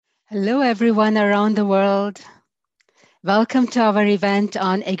Hello, everyone around the world. Welcome to our event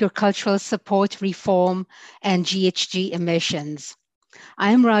on agricultural support reform and GHG emissions.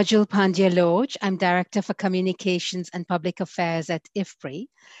 I'm Rajul Pandya-Lodge. I'm Director for Communications and Public Affairs at IFPRI,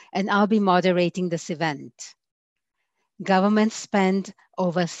 and I'll be moderating this event. Governments spend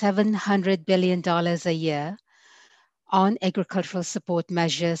over $700 billion a year on agricultural support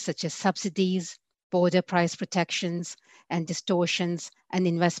measures such as subsidies, border price protections, and distortions, and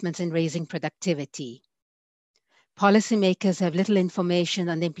investments in raising productivity. Policymakers have little information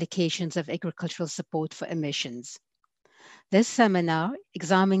on the implications of agricultural support for emissions. This seminar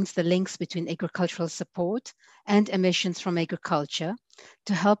examines the links between agricultural support and emissions from agriculture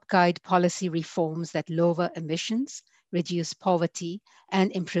to help guide policy reforms that lower emissions, reduce poverty,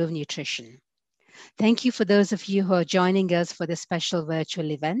 and improve nutrition. Thank you for those of you who are joining us for this special virtual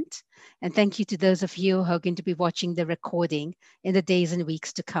event, and thank you to those of you who are going to be watching the recording in the days and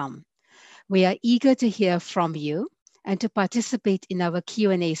weeks to come. We are eager to hear from you and to participate in our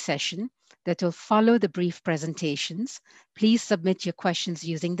Q&A session that will follow the brief presentations. Please submit your questions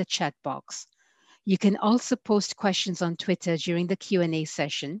using the chat box. You can also post questions on Twitter during the Q&A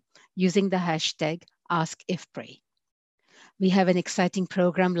session using the hashtag AskIFPRI. We have an exciting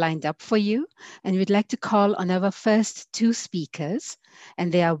program lined up for you, and we'd like to call on our first two speakers,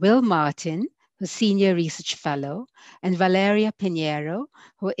 and they are Will Martin, who's Senior Research Fellow, and Valeria Pinheiro,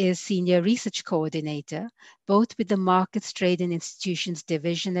 who is Senior Research Coordinator, both with the Markets, Trade and Institutions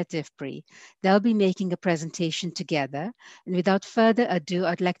Division at IFPRI. They'll be making a presentation together. And without further ado,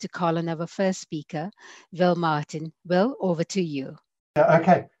 I'd like to call on our first speaker, Will Martin. Will, over to you.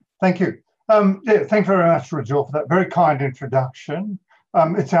 Okay, thank you. Thank you very much, Rajul, for that very kind introduction.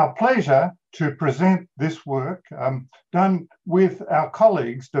 It's our pleasure to present this work done with our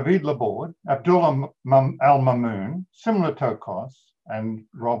colleagues, David Laborde, Abdullah Al-Mamoun, Simla Tokos, and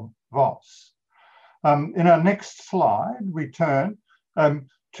Rob Voss. In our next slide, we turn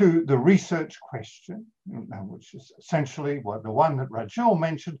to the research question, which is essentially the one that Rajul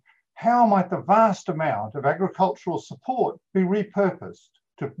mentioned: how might the vast amount of agricultural support be repurposed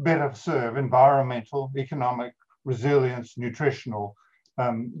to better serve environmental, economic, resilience, nutritional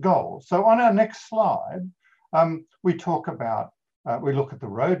goals? So on our next slide, we look at the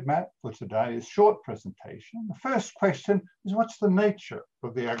roadmap for today's short presentation. The first question is, what's the nature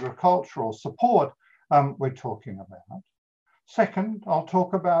of the agricultural support we're talking about? Second, I'll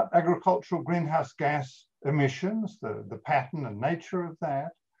talk about agricultural greenhouse gas emissions, the pattern and nature of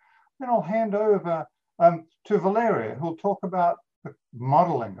that. Then I'll hand over to Valeria, who'll talk about the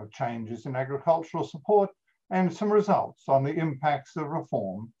modelling of changes in agricultural support and some results on the impacts of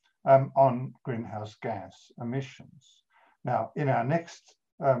reform on greenhouse gas emissions. Now, in our next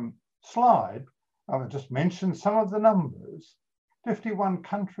slide, I'll just mention some of the numbers. 51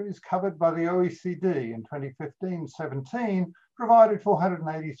 countries covered by the OECD in 2015-17 provided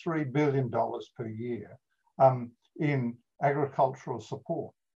 $483 billion per year in agricultural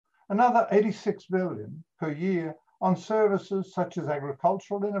support. Another $86 billion per year on services such as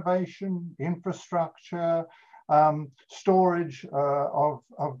agricultural innovation, infrastructure, storage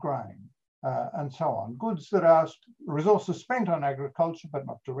of grain, and so on. Goods that are resources spent on agriculture but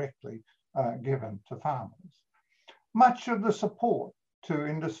not directly given to farmers. Much of the support to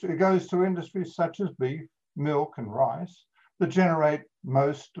industry goes to industries such as beef, milk, and rice that generate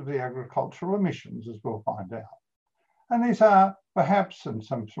most of the agricultural emissions, as we'll find out. And these are perhaps, and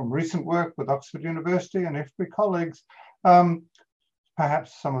some recent work with Oxford University and IFPRI colleagues,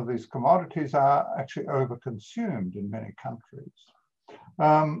 perhaps some of these commodities are actually overconsumed in many countries.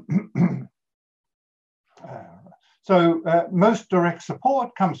 Most direct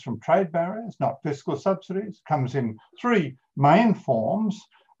support comes from trade barriers, not fiscal subsidies. Comes in three main forms: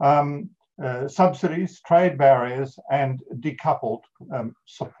 subsidies, trade barriers, and decoupled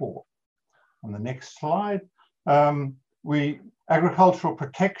support. On the next slide, agricultural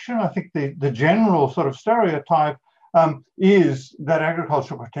protection. I think the general sort of stereotype is that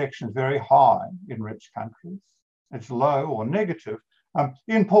agricultural protection is very high in rich countries. It's low or negative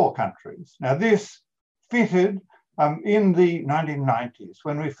in poor countries. Now, this fitted in the 1990s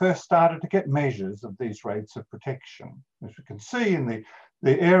when we first started to get measures of these rates of protection. As you can see in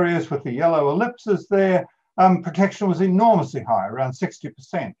the areas with the yellow ellipses there, protection was enormously high, around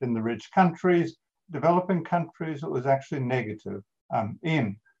 60% in the rich countries. Developing countries, it was actually negative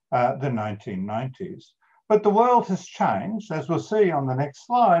in the 1990s. But the world has changed, as we'll see on the next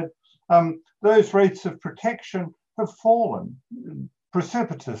slide. Those rates of protection have fallen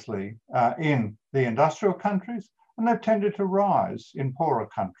precipitously in the industrial countries, and they've tended to rise in poorer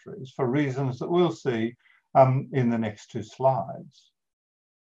countries for reasons that we'll see in the next two slides.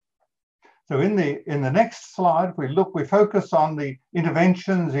 So in the next slide, we focus on the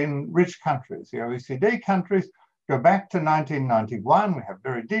interventions in rich countries, the OECD countries. Go back to 1991, we have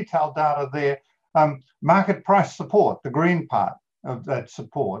very detailed data there. Market price support, the green part of that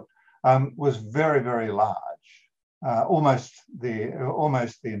support, was very, very large, almost the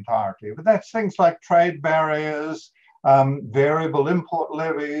entirety. But that's things like trade barriers, variable import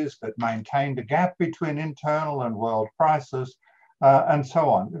levies that maintained a gap between internal and world prices, and so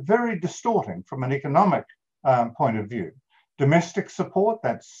on. Very distorting from an economic point of view. Domestic support,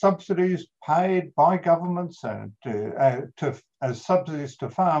 that's subsidies paid by governments and as subsidies to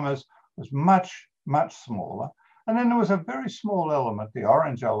farmers, was much, much smaller. And then there was a very small element, the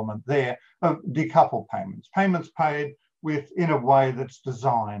orange element there, of decoupled payments. Payments paid in a way that's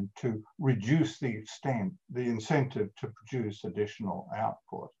designed to reduce the incentive to produce additional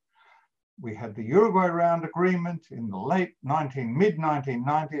output. We had the Uruguay Round Agreement in the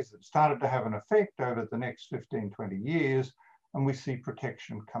mid-1990s that started to have an effect over the next 15, 20 years, and we see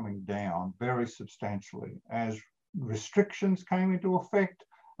protection coming down very substantially as restrictions came into effect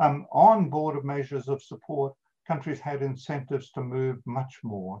on border measures of support. Countries had incentives to move much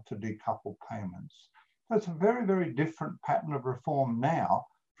more to decouple payments. So it's a very, very different pattern of reform now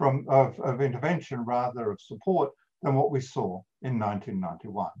of intervention rather of support than what we saw in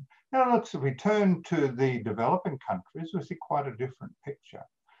 1991. Now, if we turn to the developing countries, we see quite a different picture.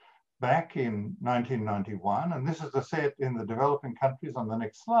 Back in 1991, and this is the set in the developing countries on the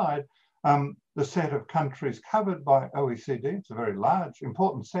next slide, the set of countries covered by OECD. It's a very large,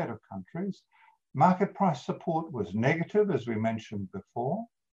 important set of countries. Market price support was negative, as we mentioned before.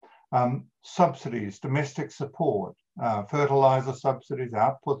 Subsidies, domestic support, fertilizer subsidies,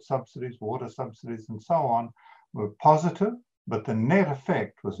 output subsidies, water subsidies, and so on were positive, but the net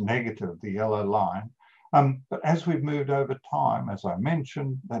effect was negative, the yellow line. But as we've moved over time, as I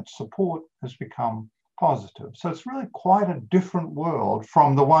mentioned, that support has become positive. So it's really quite a different world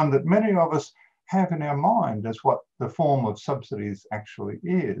from the one that many of us have in our mind as what the form of subsidies actually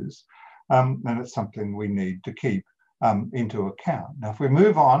is. And it's something we need to keep into account. Now, if we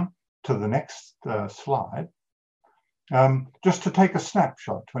move on to the next slide, just to take a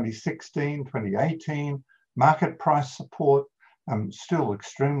snapshot, 2016, 2018, market price support, still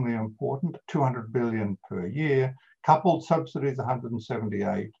extremely important, 200 billion per year, coupled subsidies,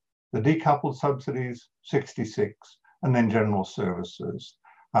 178, the decoupled subsidies, 66, and then general services.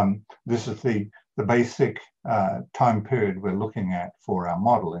 This is the basic time period we're looking at for our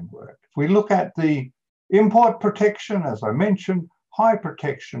modeling work. If we look at the import protection, as I mentioned, high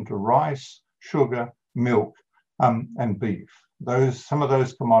protection to rice, sugar, milk, and beef. Some of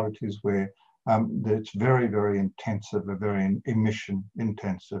those commodities where it's very, very intensive, very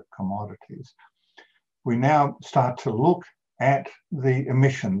emission-intensive commodities. We now start to look at the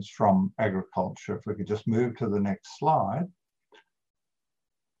emissions from agriculture. If we could just move to the next slide.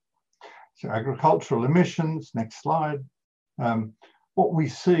 So agricultural emissions, next slide. What we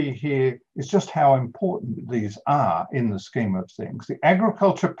see here is just how important these are in the scheme of things. The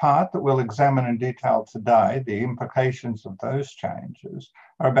agriculture part that we'll examine in detail today, the implications of those changes,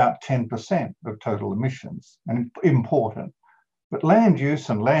 are about 10% of total emissions, and important. But land use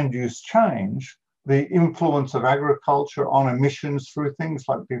and land use change, the influence of agriculture on emissions through things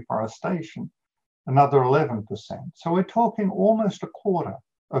like deforestation, another 11%. So we're talking almost a quarter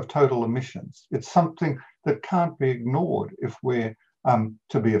of total emissions. It's something that can't be ignored if we're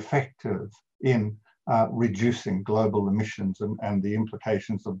to be effective in reducing global emissions and the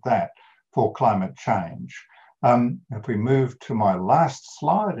implications of that for climate change. If we move to my last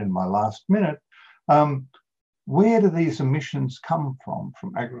slide in my last minute, where do these emissions come from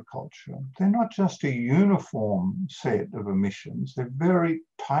agriculture? They're not just a uniform set of emissions, they're very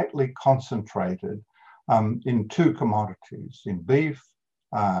tightly concentrated in two commodities, in beef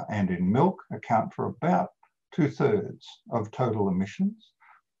and in milk, account for about 2/3 of total emissions.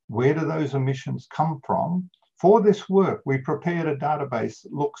 Where do those emissions come from? For this work, we prepared a database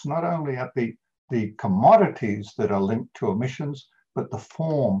that looks not only at the commodities that are linked to emissions, but the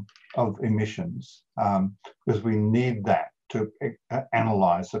form of emissions, because we need that to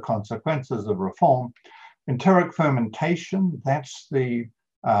analyze the consequences of reform. Enteric fermentation, that's the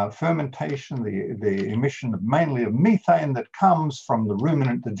fermentation, the emission of mainly of methane that comes from the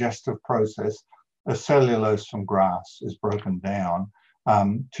ruminant digestive process as cellulose from grass is broken down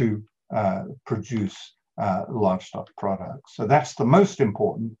to produce livestock products. So that's the most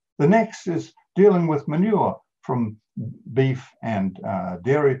important. The next is dealing with manure from beef and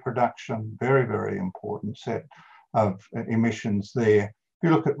dairy production, very, very important set of emissions there. If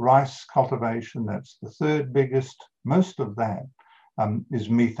you look at rice cultivation, that's the third biggest. Most of that is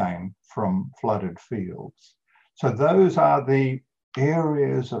methane from flooded fields. So those are the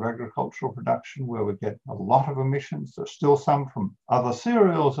areas of agricultural production where we get a lot of emissions. There's still some from other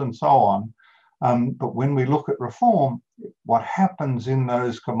cereals and so on. But when we look at reform, what happens in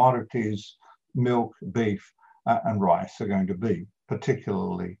those commodities, milk, beef, and rice, are going to be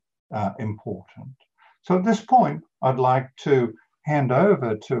particularly important. So at this point, I'd like to hand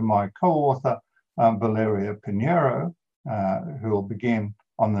over to my co-author, Valeria Pinheiro, who will begin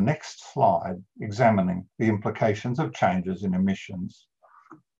on the next slide, examining the implications of changes in emissions.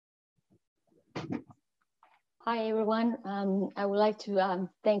 Hi, everyone. I would like to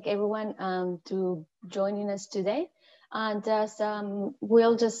thank everyone to joining us today. And as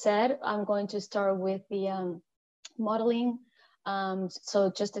Will just said, I'm going to start with the modeling.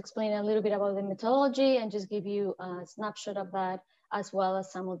 So just explain a little bit about the methodology and just give you a snapshot of that, as well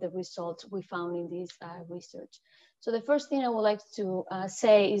as some of the results we found in this research. So the first thing I would like to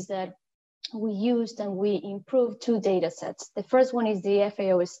say is that we used and we improved two data sets. The first one is the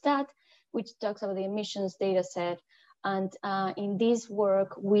FAO stat, which talks about the emissions data set. And in this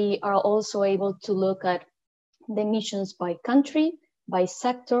work, we are also able to look at the emissions by country, by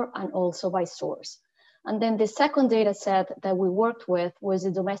sector, and also by source. And then the second data set that we worked with was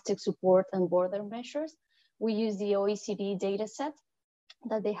the domestic support and border measures. We used the OECD data set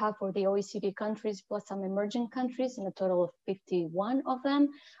that they have for the OECD countries plus some emerging countries, in a total of 51 of them,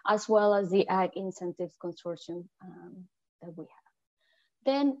 as well as the Ag Incentives Consortium that we have.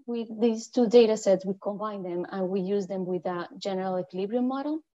 Then with these two data sets, we combine them and we use them with a general equilibrium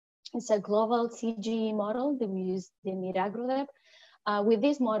model. It's a global CGE model that we use the MIRAGRODEP. With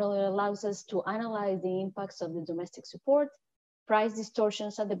this model, it allows us to analyze the impacts of the domestic support, price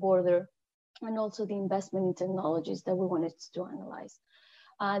distortions at the border, and also the investment in technologies that we wanted to analyze.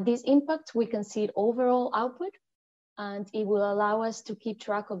 This impact, we can see it overall output, and it will allow us to keep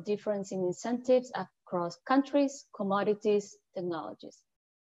track of difference in incentives across countries, commodities, technologies.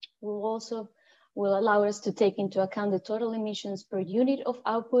 Will allow us to take into account the total emissions per unit of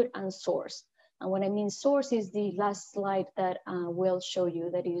output and source. And when I mean source is the last slide that will show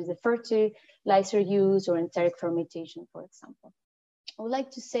you, that it is the fertilizer use or enteric fermentation, for example. I would like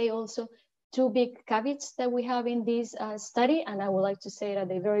to say also two big caveats that we have in this study, and I would like to say it at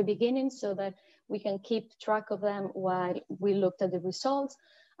the very beginning so that we can keep track of them while we looked at the results.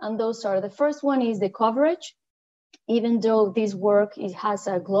 And those are, the first one is the coverage. Even though this work, it has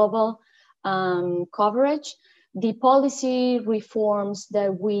a global coverage, the policy reforms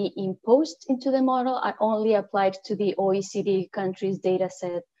that we imposed into the model are only applied to the OECD countries data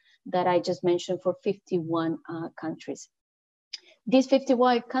set that I just mentioned for 51 countries. These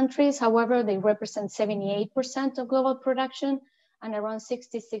 51 countries, however, they represent 78% of global production and around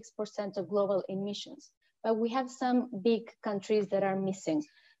 66% of global emissions. But we have some big countries that are missing.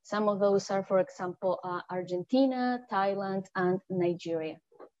 Some of those are, for example, Argentina, Thailand, and Nigeria.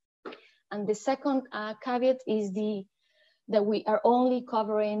 And the second caveat is that we are only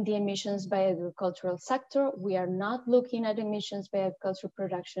covering the emissions by agricultural sector. We are not looking at emissions by agricultural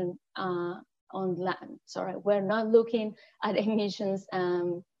production on land. Sorry, we're not looking at emissions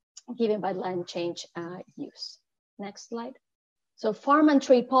given by land change use. Next slide. So farm and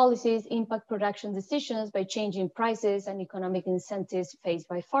trade policies impact production decisions by changing prices and economic incentives faced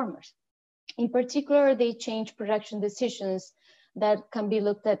by farmers. In particular, they change production decisions that can be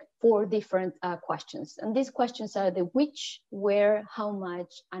looked at 4 different questions. And these questions are the which, where, how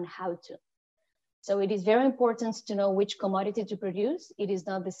much, and how to. So it is very important to know which commodity to produce. It is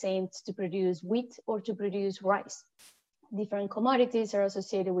not the same to produce wheat or to produce rice. Different commodities are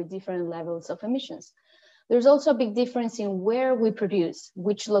associated with different levels of emissions. There's also a big difference in where we produce,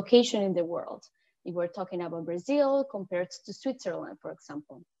 which location in the world. If we're talking about Brazil compared to Switzerland, for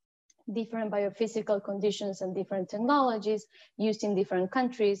example. Different biophysical conditions and different technologies used in different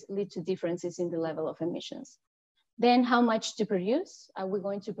countries lead to differences in the level of emissions. Then how much to produce? Are we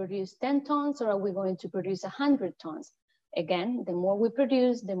going to produce 10 tons or are we going to produce 100 tons? Again, the more we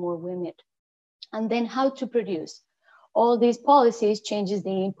produce, the more we emit. And then how to produce? All these policies changes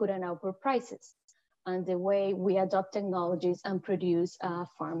the input and output prices and the way we adopt technologies and produce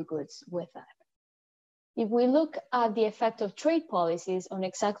farm goods with that. If we look at the effect of trade policies on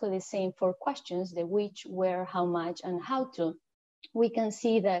exactly the same 4 questions, the which, where, how much, and how to, we can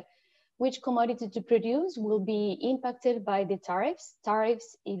see that which commodity to produce will be impacted by the tariffs.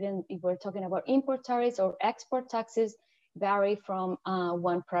 Tariffs, even if we're talking about import tariffs or export taxes, vary from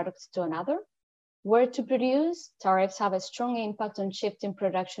one product to another. Where to produce, tariffs have a strong impact on shifting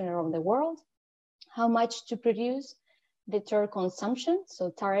production around the world. How much to produce, deter consumption.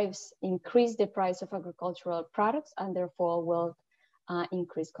 So tariffs increase the price of agricultural products and therefore will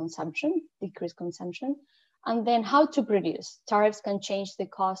increase consumption, decrease consumption. And then how to produce. Tariffs can change the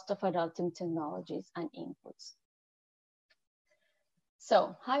cost of adopting technologies and inputs.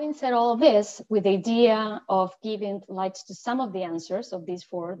 So having said all of this, with the idea of giving light to some of the answers of these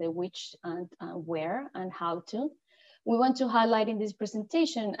four, the which and where and how to, we want to highlight in this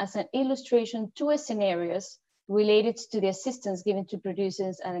presentation as an illustration two scenarios related to the assistance given to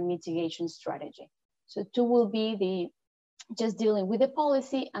producers and a mitigation strategy. So two will be the just dealing with the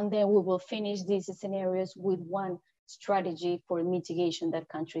policy, and then we will finish these scenarios with one strategy for mitigation that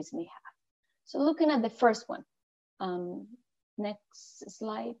countries may have. So looking at the first one, next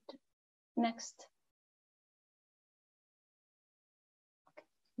slide, next. Okay,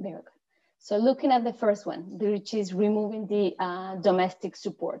 very good. So looking at the first one, which is removing the domestic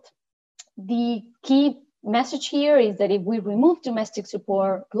support. The key message here is that if we remove domestic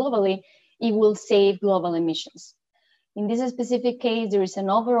support globally, it will save global emissions. In this specific case, there is an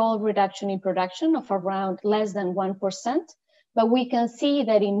overall reduction in production of around less than 1%, but we can see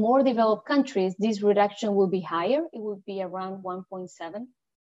that in more developed countries, this reduction will be higher. It will be around 1.7.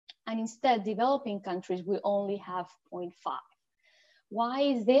 And instead, developing countries will only have 0.5. Why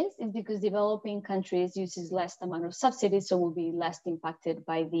is this? It's because developing countries uses less amount of subsidies, so will be less impacted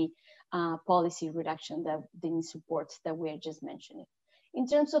by the policy reduction, that the supports that we are just mentioning. In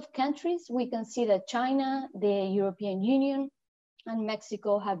terms of countries, we can see that China, the European Union, and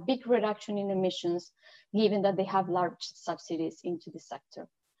Mexico have big reduction in emissions, given that they have large subsidies into the sector.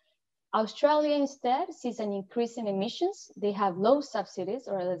 Australia instead sees an increase in emissions. They have low subsidies,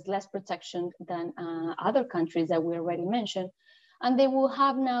 or less protection than other countries that we already mentioned. And they will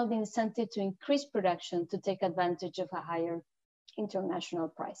have now the incentive to increase production to take advantage of a higher international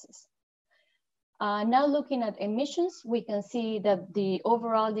prices. Now looking at emissions, we can see that the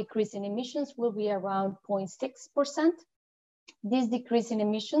overall decrease in emissions will be around 0.6%. This decrease in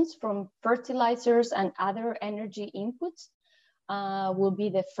emissions from fertilizers and other energy inputs will be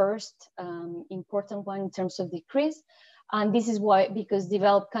the first important one in terms of decrease. And this is why, because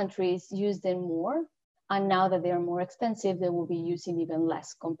developed countries use them more. And now that they are more expensive, they will be using even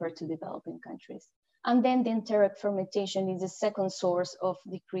less compared to developing countries. And then the enteric fermentation is the second source of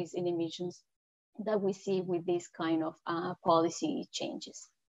decrease in emissions that we see with these kind of policy changes.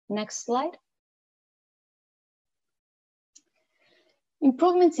 Next slide.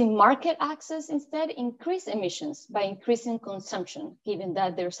 Improvements in market access instead increase emissions by increasing consumption, given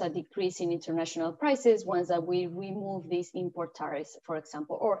that there's a decrease in international prices once that we remove these import tariffs, for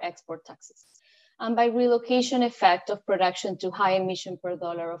example, or export taxes, and by relocation effect of production to high emission per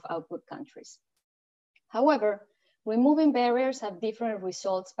dollar of output countries. However, removing barriers have different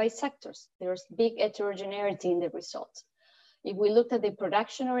results by sectors. There's big heterogeneity in the results. If we looked at the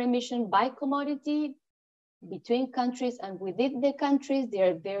production or emission by commodity between countries and within the countries,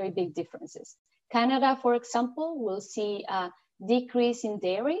 there are very big differences. Canada, for example, will see a decrease in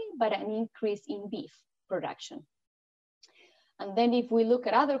dairy, but an increase in beef production. And then if we look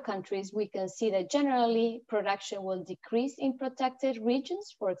at other countries, we can see that generally production will decrease in protected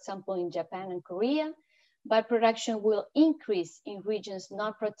regions, for example, in Japan and Korea, but production will increase in regions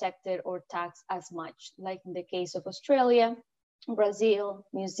not protected or taxed as much, like in the case of Australia, Brazil,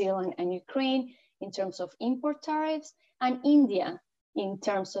 New Zealand, and Ukraine in terms of import tariffs, and India in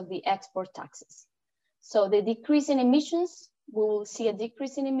terms of the export taxes. So the decrease in emissions, we will see a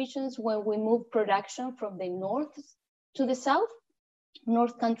decrease in emissions when we move production from the north to the south.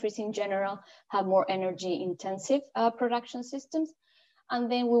 North countries in general have more energy intensive production systems. And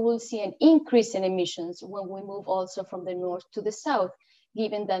then we will see an increase in emissions when we move also from the north to the south,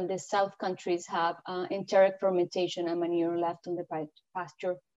 given that the south countries have enteric fermentation and manure left on the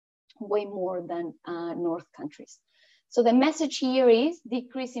pasture way more than north countries. So the message here is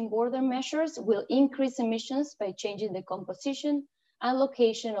decrease in border measures will increase emissions by changing the composition and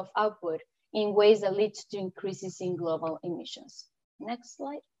location of output in ways that lead to increases in global emissions. Next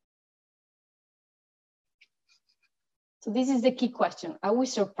slide. So this is the key question. Are we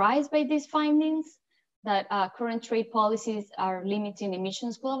surprised by these findings that current trade policies are limiting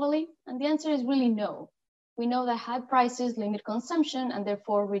emissions globally? And the answer is really no. We know that high prices limit consumption and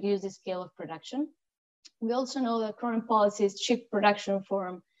therefore reduce the scale of production. We also know that current policies shift production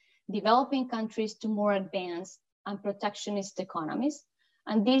from developing countries to more advanced and protectionist economies.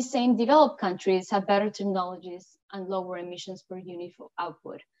 And these same developed countries have better technologies and lower emissions per unit of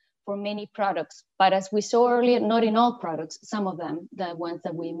output for many products. But as we saw earlier, not in all products, some of them, the ones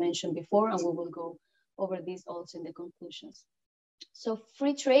that we mentioned before, and we will go over these also in the conclusions. So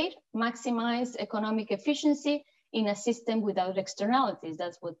free trade maximizes economic efficiency in a system without externalities.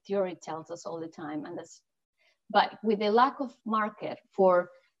 That's what theory tells us all the time. And that's But with the lack of market for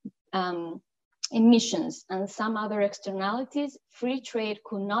emissions and some other externalities, free trade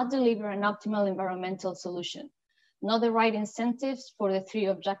could not deliver an optimal environmental solution, not the right incentives for the three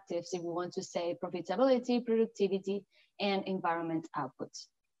objectives, if we want to say profitability, productivity, and environment outputs.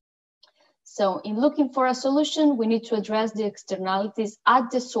 So in looking for a solution, we need to address the externalities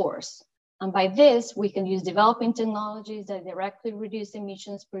at the source. And by this, we can use developing technologies that directly reduce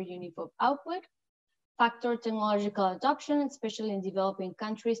emissions per unit of output, factor technological adoption, especially in developing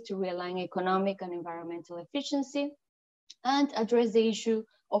countries, to realign economic and environmental efficiency, and address the issue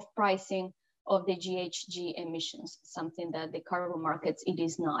of pricing of the GHG emissions, something that the carbon markets, it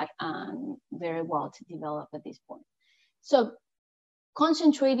is not very well developed at this point. So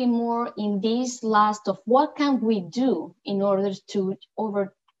concentrating more in this last of what can we do in order to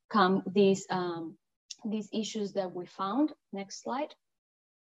overcome these issues that we found. Next slide.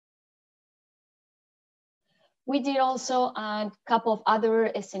 We did also a couple of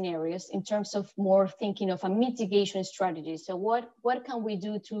other scenarios in terms of more thinking of a mitigation strategy. So what can we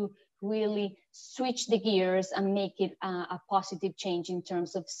do to really switch the gears and make it a positive change in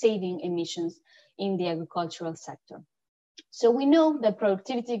terms of saving emissions in the agricultural sector? So we know that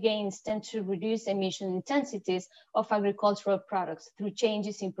productivity gains tend to reduce emission intensities of agricultural products through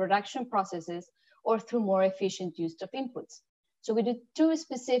changes in production processes or through more efficient use of inputs. So we did two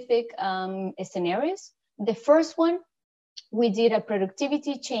specific scenarios. The first one, we did a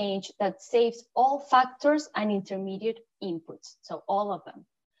productivity change that saves all factors and intermediate inputs, so all of them.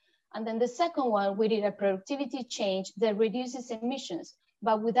 And then the second one, we did a productivity change that reduces emissions,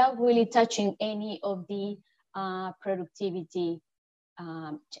 but without really touching any of the productivity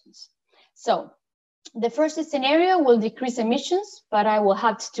change. So the first scenario will decrease emissions, but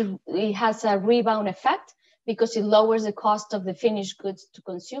it has a rebound effect because it lowers the cost of the finished goods to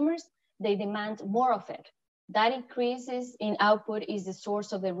consumers. They demand more of it. That increases in output is the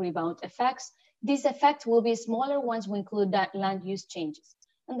source of the rebound effects. This effect will be smaller once we include that land use changes.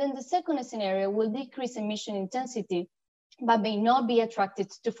 And then the second scenario will decrease emission intensity, but may not be attracted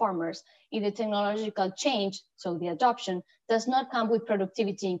to farmers if the technological change, so the adoption, does not come with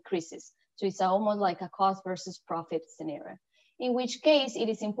productivity increases. So it's almost like a cost versus profit scenario, in which case it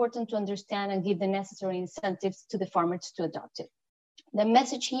is important to understand and give the necessary incentives to the farmers to adopt it. The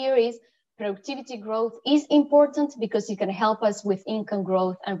message here is productivity growth is important because it can help us with income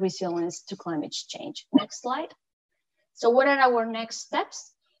growth and resilience to climate change. Next slide. So what are our next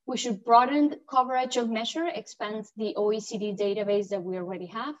steps? We should broaden the coverage of measure, expand the OECD database that we already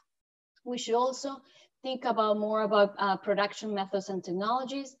have. We should also think more about production methods and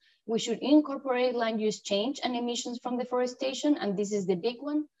technologies. We should incorporate land use change and emissions from deforestation, and this is the big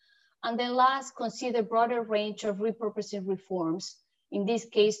one. And then last, consider broader range of repurposing reforms, in this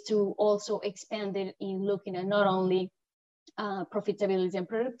case to also expand it in looking at not only profitability and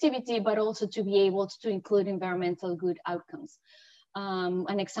productivity, but also to be able to include environmental good outcomes.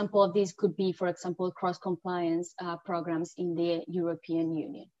 An example of this could be, for example, cross-compliance programs in the European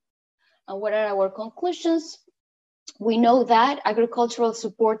Union. And what are our conclusions? We know that agricultural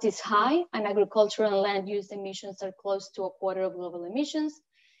support is high and agricultural and land use emissions are close to a quarter of global emissions.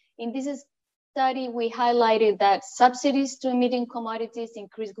 In this study, we highlighted that subsidies to emitting commodities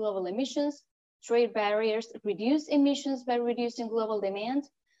increase global emissions, trade barriers reduce emissions by reducing global demand,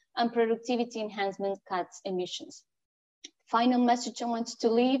 and productivity enhancement cuts emissions. Final message I want to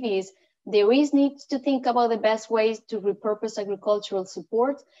leave is there is need to think about the best ways to repurpose agricultural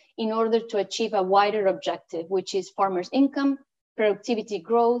support in order to achieve a wider objective, which is farmers' income, productivity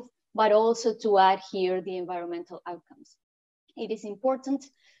growth, but also to add here the environmental outcomes. It is important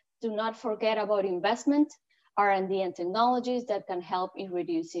to not forget about investment, R&D, and technologies that can help in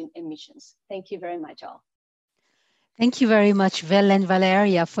reducing emissions. Thank you very much, all. Thank you very much, Vil and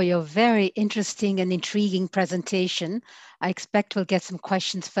Valeria, for your very interesting and intriguing presentation. I expect we'll get some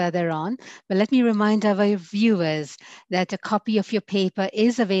questions further on, but let me remind our viewers that a copy of your paper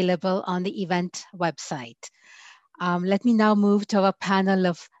is available on the event website. Let me now move to our panel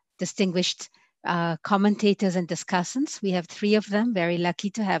of distinguished commentators and discussants. We have 3 of them, very lucky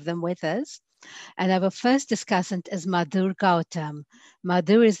to have them with us. And our first discussant is Madhur Gautam.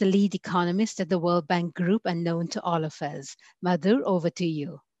 Madhur is the lead economist at the World Bank Group and known to all of us. Madhur, over to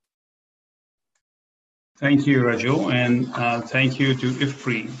you. Thank you, Raju, and thank you to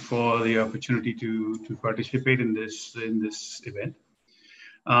IFPRI for the opportunity to participate in this event.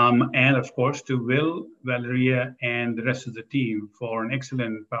 And of course to Vil, Valeria, and the rest of the team for an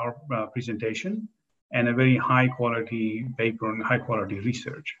excellent presentation and a very high quality paper and high quality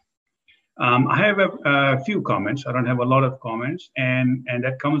research. I have a few comments. I don't have a lot of comments, and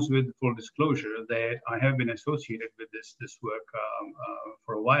that comes with full disclosure that I have been associated with this work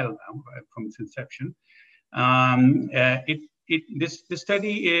for a while now, from its inception.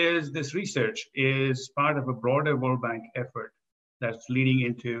 This research is part of a broader World Bank effort that's leading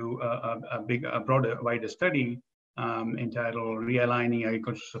into a broader, wider study entitled Realigning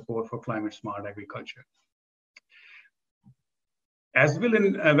Agricultural Support for Climate Smart Agriculture. As Will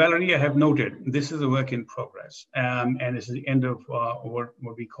and Valeria have noted, this is a work in progress, and this is the end of what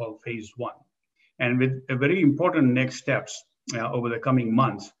we call phase 1. And with a very important next steps over the coming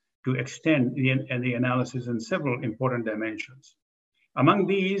months to extend the analysis in several important dimensions. Among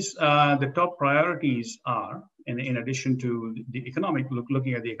these, the top priorities are, in addition to the economic,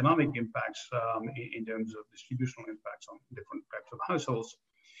 looking at the economic impacts in terms of distributional impacts on different types of households,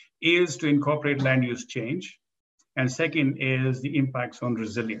 is to incorporate land use change. And second is the impacts on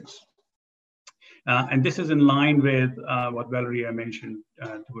resilience. And this is in line with what Valeria mentioned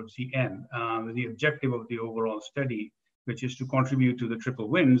towards the end, the objective of the overall study, which is to contribute to the triple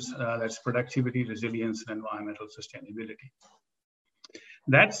wins, that's productivity, resilience, and environmental sustainability.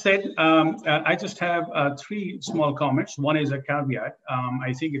 That said, I just have 3 small comments. One is a caveat.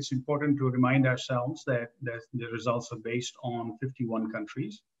 I think it's important to remind ourselves that the results are based on 51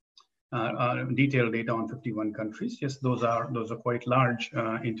 countries. Detailed data on 51 countries. Yes, those are quite large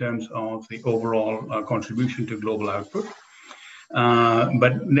in terms of the overall contribution to global output.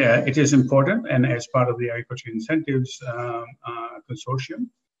 But it is important, and as part of the Agriculture Incentives Consortium,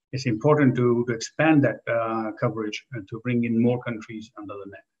 it's important to expand that coverage and to bring in more countries under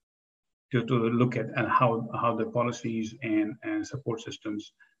the net, to look at and how the policies and support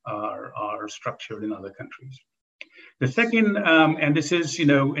systems are structured in other countries. The second, and this is, in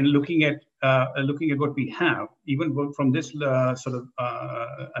looking at what we have, even from this sort of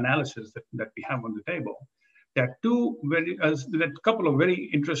analysis that we have on the table, there are a couple of very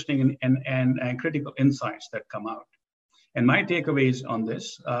interesting and critical insights that come out. And my takeaways on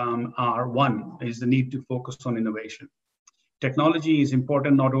this are, one, is the need to focus on innovation. Technology is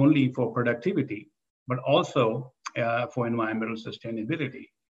important not only for productivity, but also for environmental sustainability.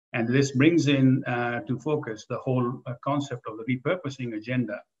 And this brings in to focus the whole concept of the repurposing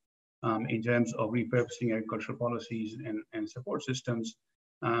agenda in terms of repurposing agricultural policies and support systems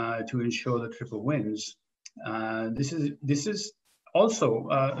to ensure the triple wins. This is also,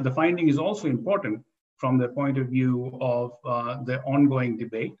 the finding is also important from the point of view of the ongoing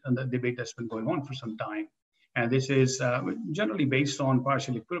debate, and the debate that's been going on for some time. And this is generally based on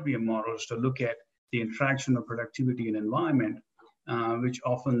partial equilibrium models to look at the interaction of productivity and environment, which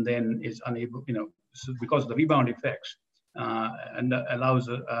often then is unable, because of the rebound effects, and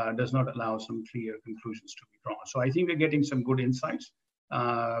does not allow some clear conclusions to be drawn. So I think we're getting some good insights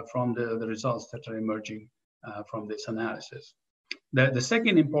from the results that are emerging from this analysis. The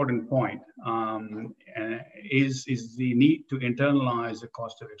second important point is the need to internalize the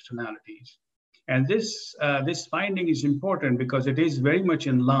cost of externalities. And this finding is important because it is very much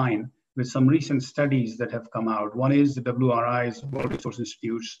in line with some recent studies that have come out. One is the WRI's, World Resources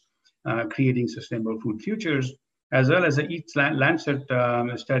Institute's, Creating Sustainable Food Futures, as well as the Eat Lancet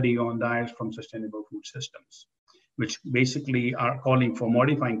study on diets from sustainable food systems, which basically are calling for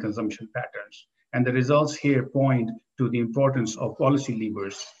modifying consumption patterns. And the results here point to the importance of policy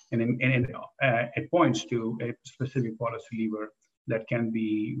levers, and it points to a specific policy lever that can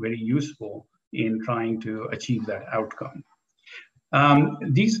be very useful in trying to achieve that outcome.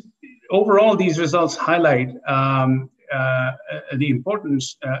 Overall, these results highlight the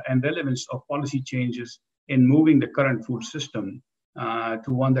importance and relevance of policy changes in moving the current food system to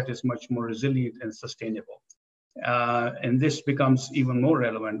one that is much more resilient and sustainable. And this becomes even more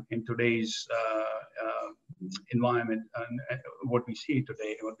relevant in today's environment and what we see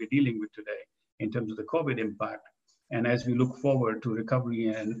today, what we're dealing with today in terms of the COVID impact. And as we look forward to recovery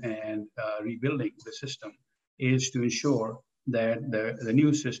and rebuilding the system, is to ensure that the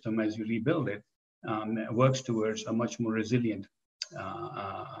new system, as you rebuild it, works towards a much more resilient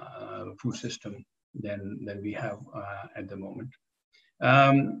food system than we have at the moment.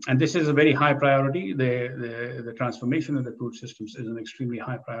 And this is a very high priority. The transformation of the food systems is an extremely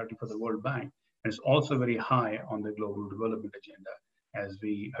high priority for the World Bank. And it's also very high on the global development agenda, as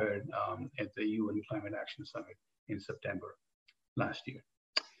we heard at the UN Climate Action Summit in September last year.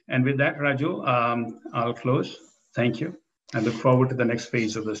 And with that, Raju, I'll close. Thank you. I look forward to the next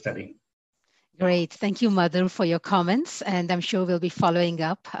phase of the study. Great. Thank you, Madhu, for your comments. And I'm sure we'll be following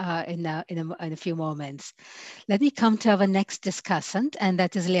up in a few moments. Let me come to our next discussant, and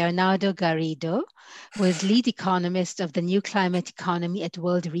that is Leonardo Garrido, who is lead economist of the New Climate Economy at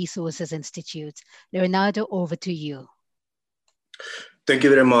World Resources Institute. Leonardo, over to you. Thank you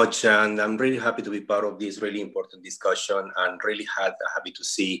very much. And I'm really happy to be part of this really important discussion, and really happy to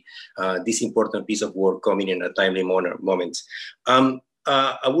see this important piece of work coming in a timely moment.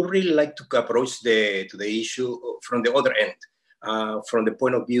 I would really like to approach the issue from the other end, from the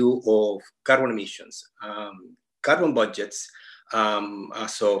point of view of carbon emissions. Carbon budgets,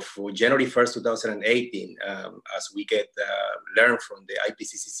 as of January 1st, 2018, as we get learned from the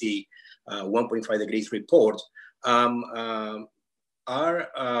IPCC 1.5 degrees report, are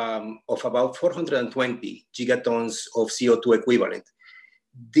of about 420 gigatons of CO2 equivalent.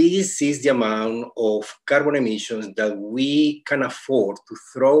 This is the amount of carbon emissions that we can afford to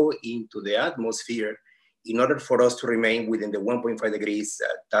throw into the atmosphere in order for us to remain within the 1.5 degrees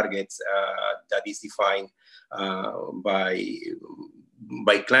targets that is defined by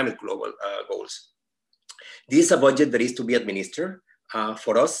climate global goals. This is a budget that is to be administered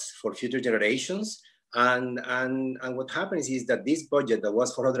for us, for future generations. And what happens is that this budget that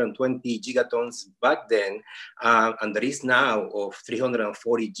was 420 gigatons back then, and there is now of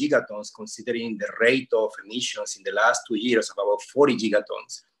 340 gigatons, considering the rate of emissions in the last 2 years of about 40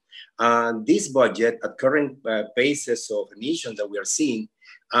 gigatons. This budget at current paces of emissions that we are seeing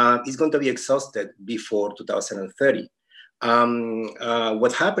is going to be exhausted before 2030.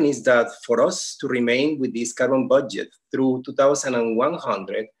 What happened is that for us to remain with this carbon budget through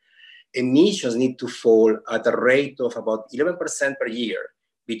 2100, emissions need to fall at a rate of about 11% per year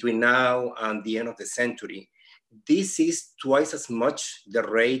between now and the end of the century. This is twice as much the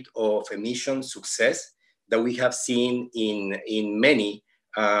rate of emission success that we have seen in many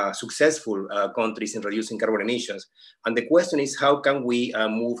successful countries in reducing carbon emissions. And the question is, how can we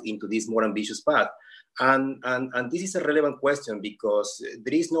move into this more ambitious path? And this is a relevant question because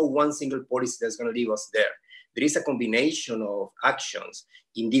there is no one single policy that's going to leave us there. There is a combination of actions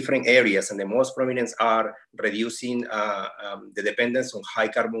in different areas, and the most prominent are reducing the dependence on high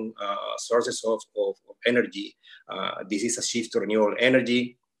carbon sources of energy. This is a shift to renewable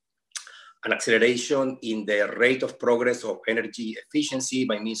energy, an acceleration in the rate of progress of energy efficiency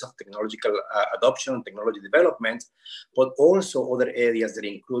by means of technological adoption, technology development, but also other areas that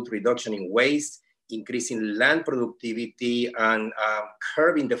include reduction in waste, increasing land productivity, and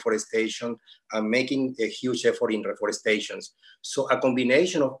curbing deforestation, and making a huge effort in reforestations. So a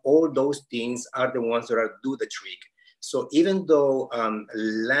combination of all those things are the ones that do the trick. So even though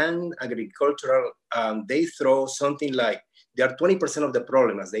land agricultural, they throw something like, they are 20% of the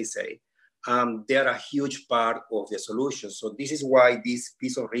problem, as they say, they are a huge part of the solution. So this is why this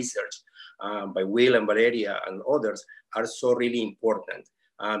piece of research by Will and Valeria and others are so really important.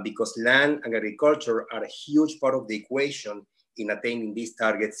 Because land and agriculture are a huge part of the equation in attaining these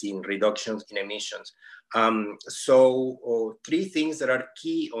targets in reductions in emissions. So three things that are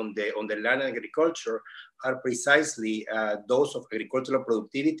key on the land and agriculture are precisely those of agricultural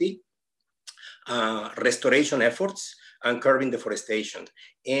productivity, restoration efforts, and curbing deforestation.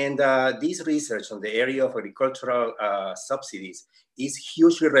 And this research on the area of agricultural subsidies is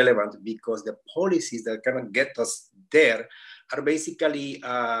hugely relevant because the policies that can get us there are basically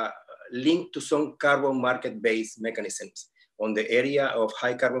linked to some carbon market-based mechanisms. On the area of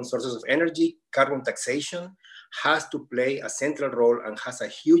high carbon sources of energy, carbon taxation has to play a central role and has a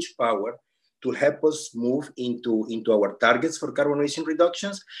huge power to help us move into our targets for carbon emission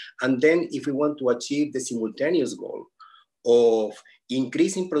reductions. And then if we want to achieve the simultaneous goal of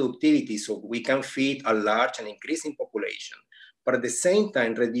increasing productivity so we can feed a large and increasing population, but at the same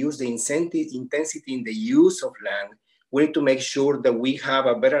time reduce the intensity in the use of land, we need to make sure that we have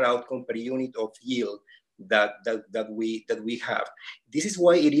a better outcome per unit of yield that we have. This is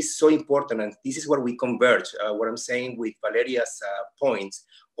why it is so important, and this is where we converge, what I'm saying with Valeria's points,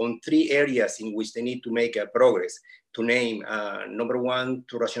 on three areas in which they need to make progress. To name, number one,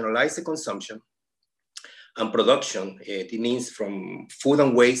 to rationalize the consumption and production. It means from food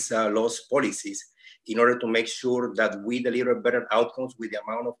and waste loss policies in order to make sure that we deliver better outcomes with the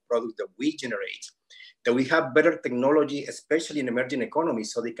amount of product that we generate. That we have better technology, especially in emerging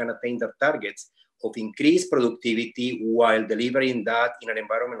economies, so they can attain their targets of increased productivity while delivering that in an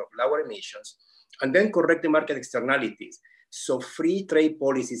environment of lower emissions, and then correct the market externalities. So free trade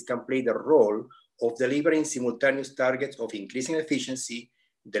policies can play the role of delivering simultaneous targets of increasing efficiency,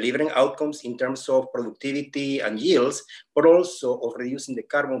 delivering outcomes in terms of productivity and yields, but also of reducing the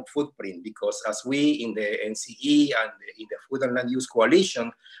carbon footprint, because as we in the NCE and in the Food and Land Use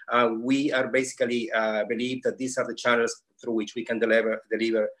Coalition, we are basically believe that these are the channels through which we can deliver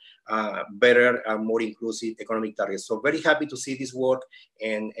better and more inclusive economic targets. So very happy to see this work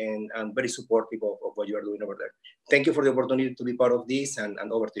and very supportive of what you are doing over there. Thank you for the opportunity to be part of this, and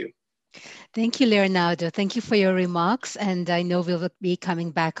over to you. Thank you, Leonardo. Thank you for your remarks, and I know we'll be coming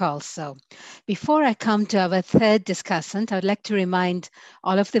back also. Before I come to our third discussant, I'd like to remind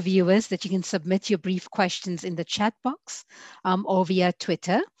all of the viewers that you can submit your brief questions in the chat box or via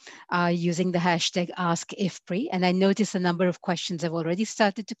Twitter using the hashtag AskIFPRI. And I notice a number of questions have already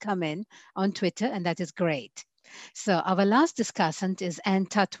started to come in on Twitter, and that is great. So our last discussant is Anne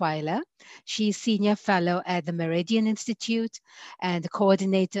Tutwiler. She's Senior Fellow at the Meridian Institute and the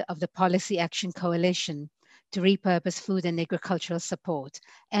coordinator of the Policy Action Coalition to repurpose food and agricultural support.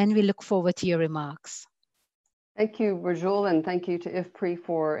 And we look forward to your remarks. Thank you, Rajul, and thank you to IFPRI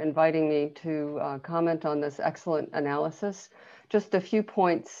for inviting me to comment on this excellent analysis. Just a few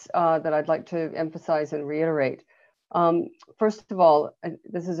points that I'd like to emphasize and reiterate. First of all,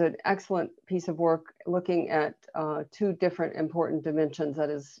 this is an excellent piece of work looking at two different important dimensions, that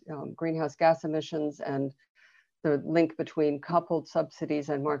is greenhouse gas emissions and the link between coupled subsidies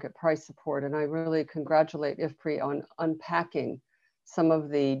and market price support. And I really congratulate IFPRI on unpacking some of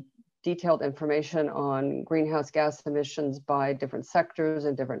the detailed information on greenhouse gas emissions by different sectors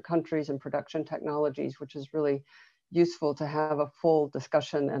and different countries and production technologies, which is really useful to have a full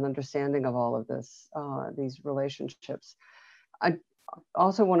discussion and understanding of all of this, these relationships. I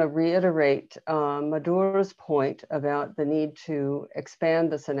also want to reiterate Madhur's point about the need to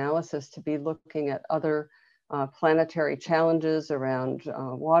expand this analysis to be looking at other planetary challenges around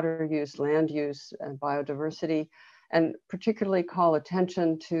water use, land use, and biodiversity, and particularly call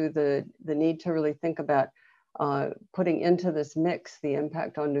attention to the need to really think about putting into this mix the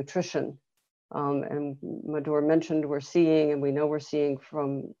impact on nutrition. And Madhur mentioned we're seeing, and we know we're seeing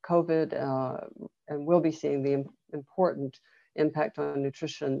from COVID, and we'll be seeing the important impact on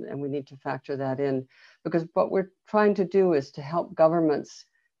nutrition, and we need to factor that in, because what we're trying to do is to help governments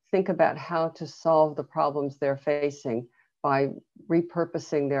think about how to solve the problems they're facing by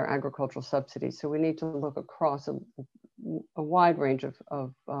repurposing their agricultural subsidies. So we need to look across a wide range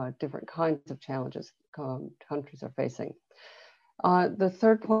of different kinds of challenges countries are facing. The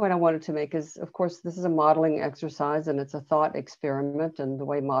third point I wanted to make is, of course, this is a modeling exercise and it's a thought experiment, and the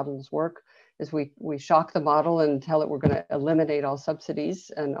way models work is we shock the model and tell it we're going to eliminate all subsidies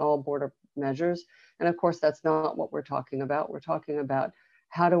and all border measures. And of course, that's not what we're talking about. We're talking about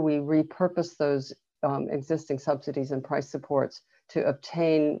how do we repurpose those existing subsidies and price supports to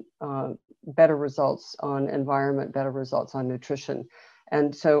obtain better results on environment, better results on nutrition.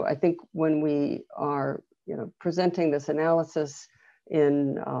 And so I think when we are presenting this analysis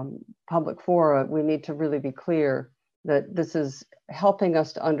in public fora, we need to really be clear that this is helping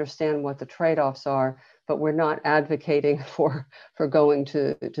us to understand what the trade-offs are, but we're not advocating for going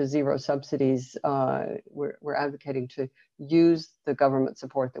to zero subsidies. We're advocating to use the government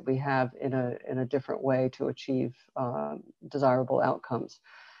support that we have in a different way to achieve desirable outcomes.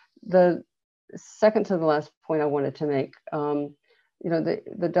 The second to the last point I wanted to make, the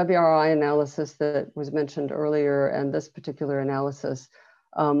WRI analysis that was mentioned earlier and this particular analysis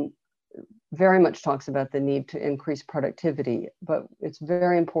very much talks about the need to increase productivity, but it's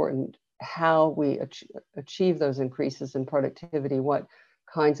very important how we achieve those increases in productivity, what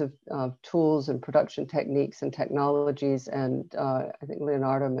kinds of tools and production techniques and technologies, and I think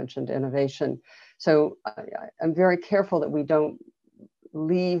Leonardo mentioned innovation. So I'm very careful that we don't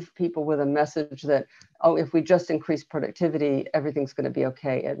leave people with a message that, oh, if we just increase productivity, everything's going to be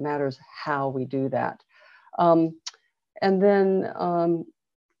okay. It matters how we do that. And then,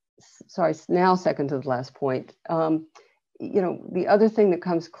 sorry, now second to the last point, the other thing that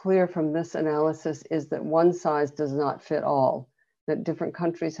comes clear from this analysis is that one size does not fit all, that different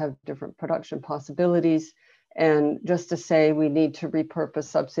countries have different production possibilities. And just to say we need to repurpose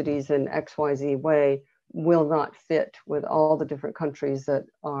subsidies in XYZ way will not fit with all the different countries that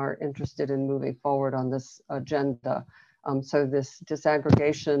are interested in moving forward on this agenda. So this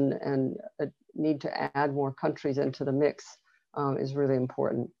disaggregation and a need to add more countries into the mix is really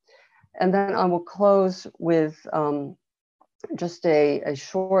important. And then I will close with just a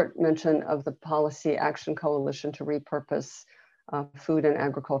short mention of the Policy Action Coalition to repurpose food and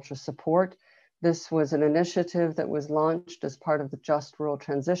agriculture support. This was an initiative that was launched as part of the Just Rural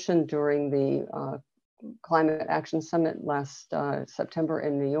Transition during the Climate Action Summit last September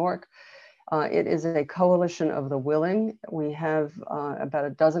in New York. It is a coalition of the willing. We have about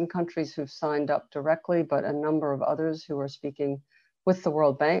a dozen countries who've signed up directly, but a number of others who are speaking with the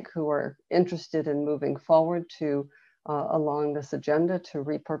World Bank who are interested in moving forward to along this agenda to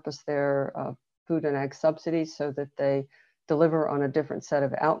repurpose their food and ag subsidies so that they deliver on a different set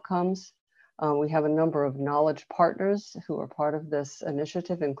of outcomes. We have a number of knowledge partners who are part of this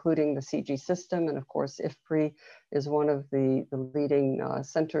initiative, including the CG system. And of course, IFPRI is one of the leading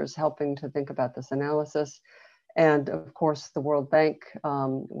centers helping to think about this analysis. And of course, the World Bank,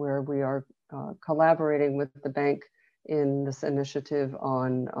 where we are collaborating with the bank in this initiative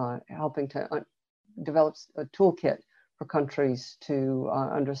on helping to develop a toolkit for countries to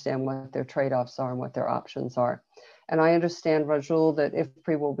understand what their trade-offs are and what their options are. And I understand, Rajul, that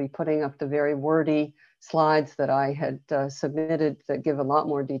IFPRI will be putting up the very wordy slides that I had submitted that give a lot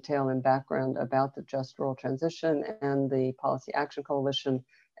more detail and background about the Just Rural Transition and the Policy Action Coalition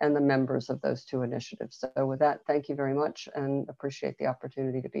and the members of those two initiatives. So with that, thank you very much and appreciate the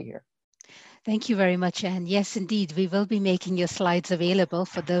opportunity to be here. Thank you very much, Anne. Yes, indeed, we will be making your slides available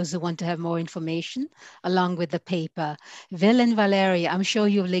for those who want to have more information along with the paper. Will and Valeria, I'm sure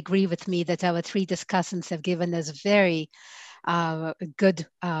you will agree with me that our three discussants have given us very good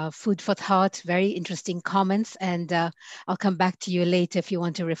food for thought, very interesting comments, and I'll come back to you later if you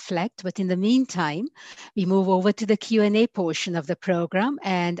want to reflect. But in the meantime, we move over to the Q&A portion of the program,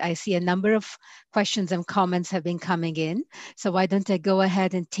 and I see a number of questions and comments have been coming in. So why don't I go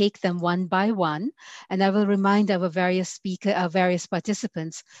ahead and take them one by one, and I will remind our various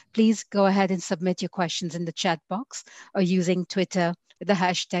participants, please go ahead and submit your questions in the chat box or using Twitter with the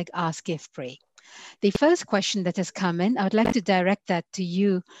hashtag AskIFPRI. The first question that has come in, I would like to direct that to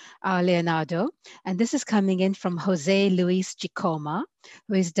you, Leonardo. And this is coming in from Jose Luis Gicoma,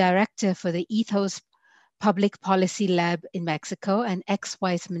 who is director for the Ethos Public Policy Lab in Mexico and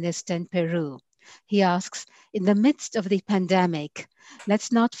ex-vice minister in Peru. He asks, in the midst of the pandemic,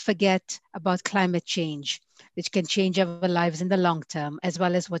 let's not forget about climate change, which can change our lives in the long term, as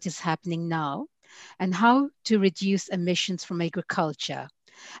well as what is happening now, and how to reduce emissions from agriculture.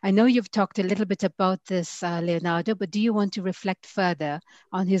 I know you've talked a little bit about this, Leonardo, but do you want to reflect further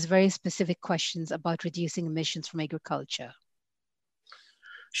on his very specific questions about reducing emissions from agriculture?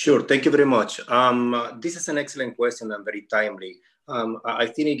 Sure, thank you very much. This is an excellent question and very timely. I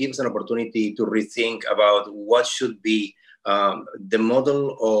think it gives an opportunity to rethink about what should be the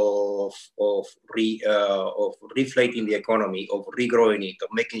model of reflating the economy, of regrowing it, of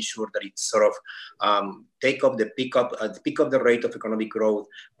making sure that it's sort of pick up the rate of economic growth,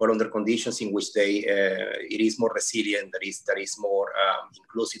 but under conditions in which it is more resilient, that is more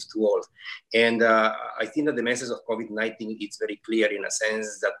inclusive to all. And I think that the message of COVID-19 is very clear in a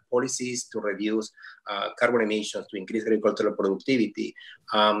sense that policies to reduce carbon emissions, to increase agricultural productivity,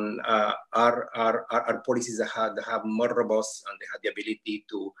 are policies that have more robust, and they have the ability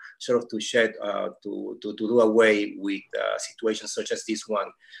to sort of to do away with situations such as this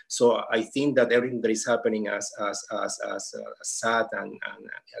one. So I think that everything that is happening as sad and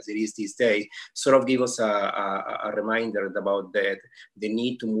as it is this day sort of give us a reminder about the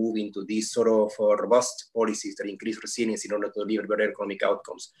need to move into these sort of robust policies that increase resilience in order to deliver better economic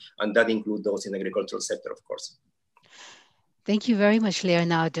outcomes, and that include those in the agricultural sector, of course. Thank you very much,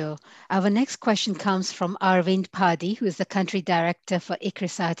 Leonardo. Our next question comes from Arvind Padi, who is the country director for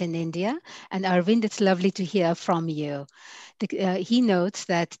ICRISAT in India. And Arvind, it's lovely to hear from you. He notes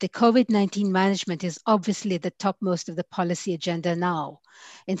that the COVID-19 management is obviously the topmost of the policy agenda now.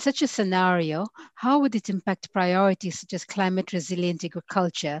 In such a scenario, how would it impact priorities such as climate resilient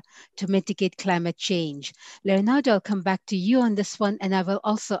agriculture to mitigate climate change? Leonardo, I'll come back to you on this one, and I will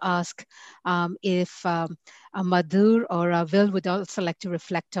also ask if Madhur or Will would also like to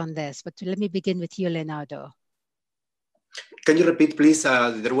reflect on this. But let me begin with you, Leonardo. Can you repeat, please?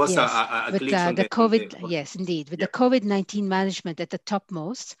 There was yes. a glitch on the COVID. Yes, indeed. With the COVID-19 management at the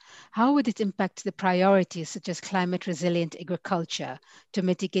topmost, how would it impact the priorities such as climate resilient agriculture to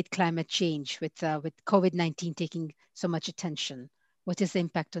mitigate climate change with COVID-19 taking so much attention? What is the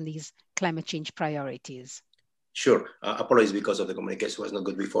impact on these climate change priorities? Sure. Apologies because of the communication was not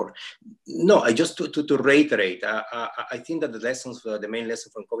good before. No, I just to reiterate, I think that the main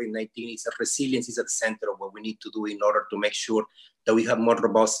lesson from COVID-19 is that resilience is at the center of what we need to do in order to make sure that we have more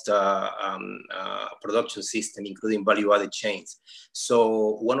robust production system, including value-added chains.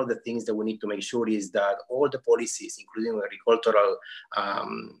 So one of the things that we need to make sure is that all the policies, including agricultural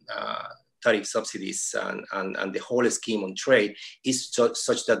tariff subsidies and the whole scheme on trade is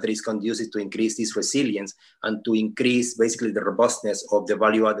such that there is conducive to increase this resilience and to increase basically the robustness of the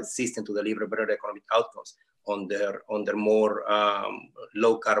value-added system to deliver better economic outcomes on their more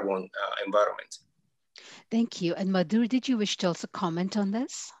low carbon environment. Thank you. And Madhur, did you wish to also comment on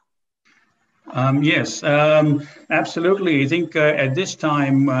this? Yes, absolutely. I think at this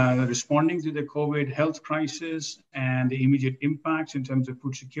time, responding to the COVID health crisis and the immediate impacts in terms of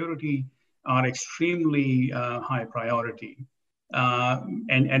food security are extremely high priority.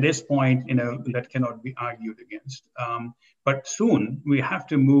 And at this point, that cannot be argued against. But soon we have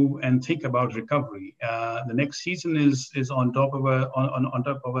to move and think about recovery. The next season is on top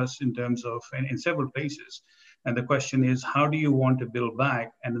of us in terms of in several places. And the question is, how do you want to build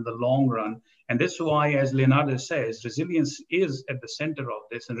back and in the long run? And this is why, as Leonardo says, resilience is at the center of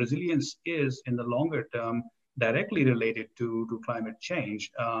this, and resilience is in the longer term directly related to climate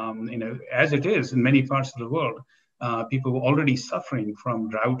change. As it is in many parts of the world, people are already suffering from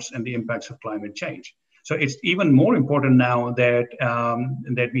droughts and the impacts of climate change. So it's even more important now that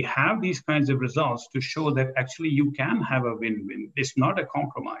that we have these kinds of results to show that actually you can have a win-win. It's not a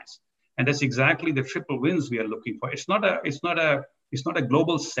compromise. And that's exactly the triple wins we are looking for. It's not a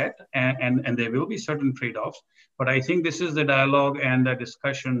global set, and there will be certain trade-offs. But I think this is the dialogue and the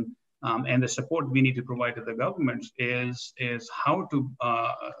discussion and the support we need to provide to the governments is how to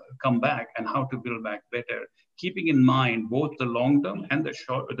come back and how to build back better, keeping in mind both the long term and the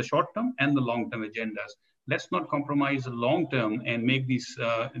short term and the long term agendas. Let's not compromise the long term and make these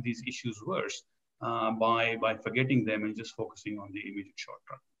issues worse by forgetting them and just focusing on the immediate short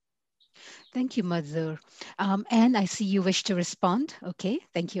term. Thank you, Madhur. Anne, I see you wish to respond. Okay,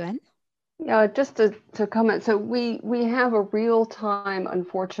 thank you, Anne. Yeah, just to comment. So we have a real-time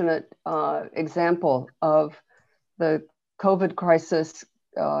unfortunate example of the COVID crisis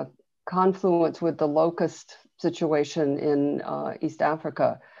confluence with the locust situation in East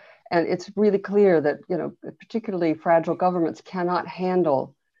Africa. And it's really clear that, particularly fragile governments cannot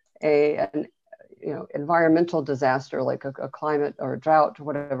handle an environmental disaster like a climate or a drought or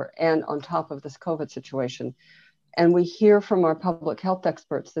whatever, and on top of this COVID situation. And we hear from our public health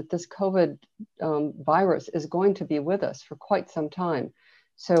experts that this COVID virus is going to be with us for quite some time.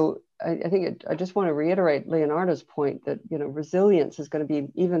 So I just want to reiterate Leonardo's point that, resilience is going to be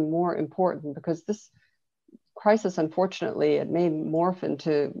even more important, because this crisis, unfortunately, it may morph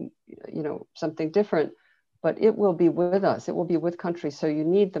into, something different, but it will be with us. It will be with countries. So you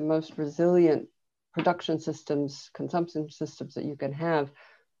need the most resilient production systems, consumption systems that you can have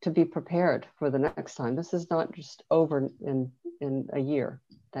to be prepared for the next time. This is not just over in a year.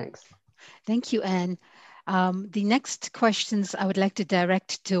 Thanks. Thank you, Anne. The next questions I would like to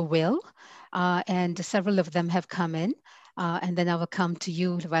direct to Will, and several of them have come in, and then I will come to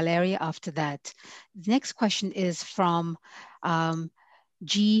you, Valeria, after that. The next question is from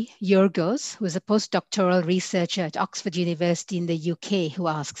G. Yorgos, who is a postdoctoral researcher at Oxford University in the UK, who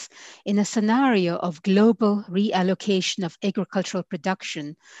asks, in a scenario of global reallocation of agricultural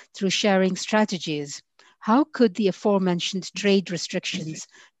production through sharing strategies, how could the aforementioned trade restrictions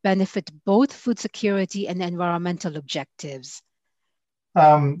benefit both food security and environmental objectives?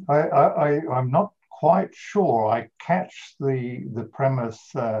 I'm not quite sure I catch the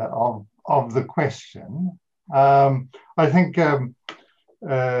premise of the question. I think there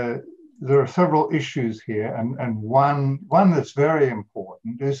are several issues here, and one that's very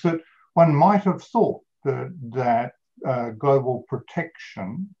important is that one might have thought that global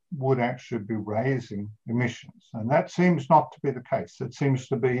protection would actually be raising emissions, and that seems not to be the case. It seems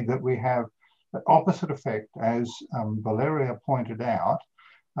to be that we have the opposite effect, as Valeria pointed out,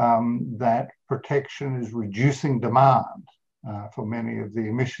 that protection is reducing demand for many of the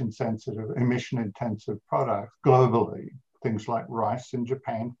emission-intensive products globally. Things like rice in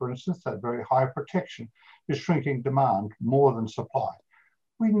Japan, for instance, that very high protection is shrinking demand more than supply.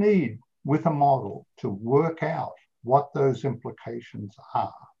 We need, with a model, to work out what those implications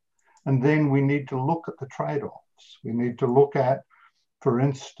are. And then we need to look at the trade-offs. We need to look at, for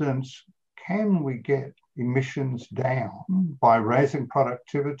instance, can we get emissions down by raising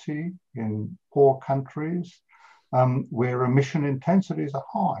productivity in poor countries where emission intensities are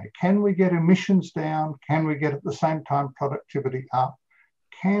high? Can we get emissions down? Can we get at the same time productivity up?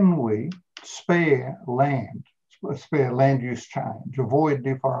 Can we spare land use change, avoid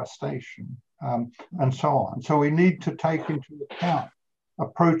deforestation, and so on? So we need to take into account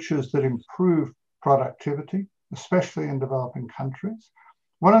approaches that improve productivity, especially in developing countries.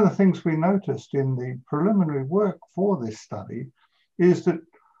 One of the things we noticed in the preliminary work for this study is that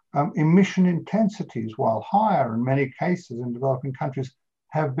emission intensities, while higher in many cases in developing countries,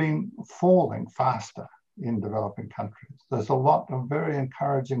 have been falling faster in developing countries. There's a lot of very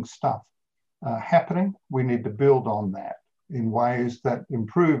encouraging stuff happening. We need to build on that in ways that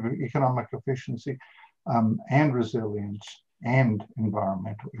improve economic efficiency and resilience and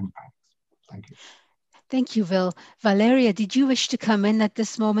environmental impacts. Thank you. Thank you, Will. Valeria, did you wish to come in at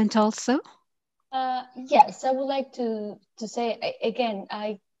this moment also? Yes, I would like to say, again,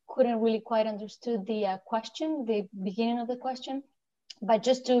 I couldn't really quite understood the question, the beginning of the question, but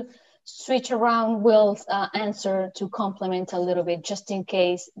just to switch around Will's answer to complement a little bit, just in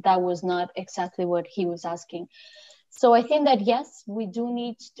case that was not exactly what he was asking. So I think that, yes, we do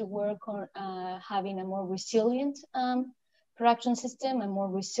need to work on having a more resilient production system, a more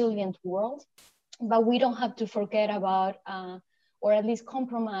resilient world, but we don't have to forget about, or at least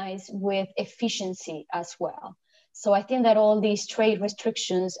compromise with efficiency as well. So I think that all these trade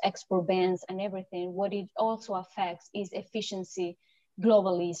restrictions, export bans and everything, what it also affects is efficiency,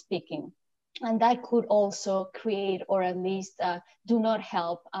 globally speaking. And that could also create, or at least do not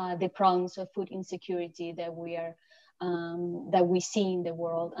help the problems of food insecurity that we see in the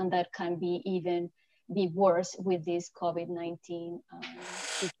world, and that can be worse with this COVID-19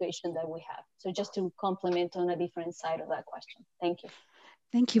 situation that we have. So just to complement on a different side of that question. Thank you.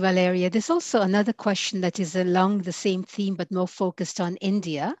 Thank you, Valeria. There's also another question that is along the same theme, but more focused on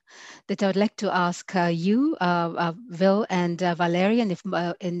India, that I would like to ask you, Will and Valeria, and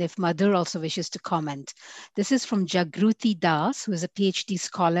if Madhur also wishes to comment. This is from Jagruti Das, who is a PhD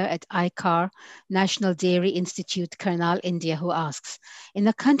scholar at ICAR, National Dairy Institute, Karnal, India, who asks, in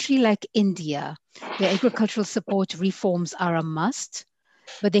a country like India, where agricultural support reforms are a must,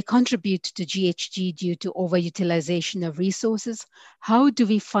 but they contribute to GHG due to overutilization of resources, how do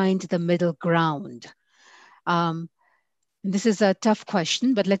we find the middle ground? This is a tough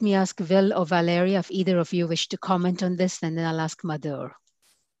question, but let me ask Will or Valeria if either of you wish to comment on this, and then I'll ask Madhur.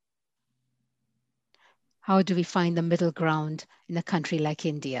 How do we find the middle ground in a country like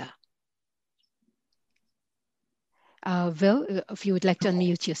India? Will, if you would like to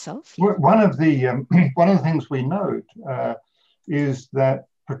unmute yourself. Yeah. One of the things we note is that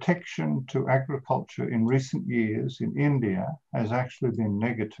protection to agriculture in recent years in India has actually been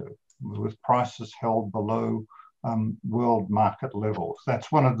negative, with prices held below world market levels.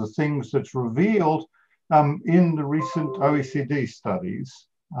 That's one of the things that's revealed in the recent OECD studies.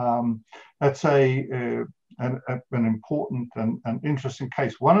 That's an important and interesting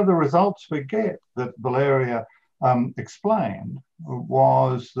case. One of the results we get that Valeria explained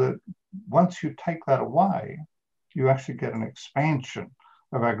was that once you take that away, you actually get an expansion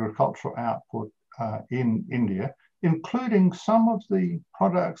of agricultural output in India, including some of the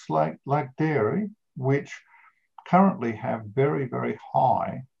products like dairy, which currently have very, very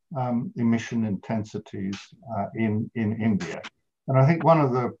high emission intensities in India. And I think one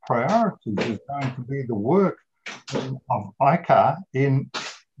of the priorities is going to be the work of ICAR in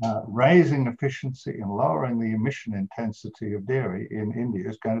raising efficiency and lowering the emission intensity of dairy in India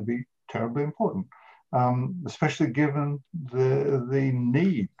is going to be terribly important. Especially given the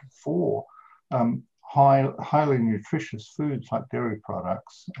need for highly nutritious foods like dairy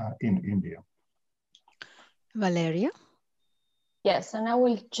products in India. Valeria? Yes, and I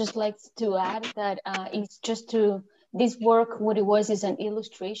would just like to add that it's just this work, what it was is an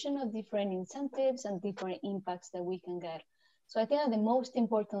illustration of different incentives and different impacts that we can get. So I think that the most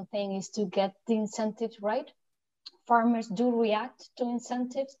important thing is to get the incentives right. Farmers do react to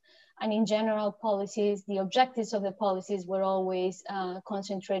incentives. And in general, policies, the objectives of the policies were always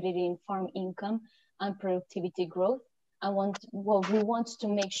concentrated in farm income and productivity growth. And what we want to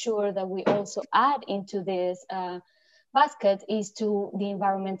make sure that we also add into this basket is to the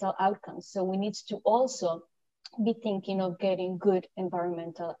environmental outcomes. So we need to also be thinking of getting good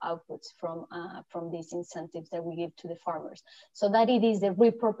environmental outputs from these incentives that we give to the farmers. So that it is the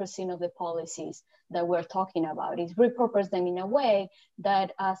repurposing of the policies that we're talking about. Is repurpose them in a way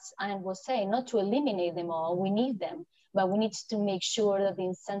that, as Anne was saying, not to eliminate them all, we need them, but we need to make sure that the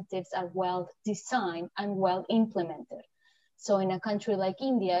incentives are well designed and well implemented. So in a country like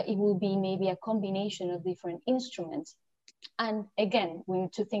India, it will be maybe a combination of different instruments. And again, we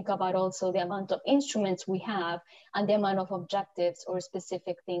need to think about also the amount of instruments we have and the amount of objectives or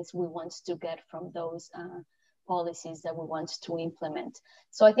specific things we want to get from those policies that we want to implement.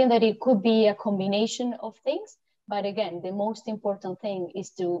 So I think that it could be a combination of things, but again, the most important thing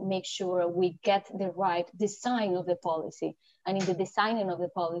is to make sure we get the right design of the policy. And in the designing of the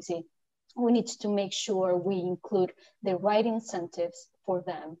policy, we need to make sure we include the right incentives for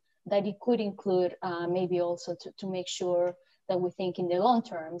them, that it could include maybe also to make sure that we think in the long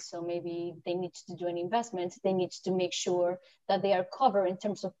term. So maybe they need to do an investment. They need to make sure that they are covered in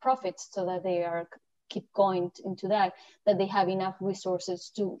terms of profits so that they are keep going into that they have enough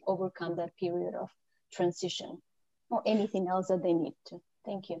resources to overcome that period of transition or anything else that they need to.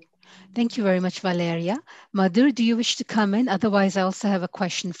 Thank you. Thank you very much, Valeria. Madhur, do you wish to come in? Otherwise, I also have a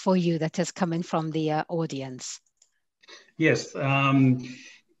question for you that has come in from the audience. Yes.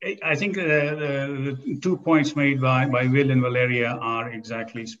 I think the 2 points made by Will and Valeria are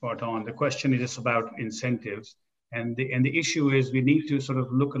exactly spot on. The question is about incentives. And the issue is we need to sort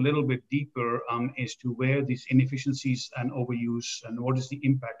of look a little bit deeper as to where these inefficiencies and overuse and what is the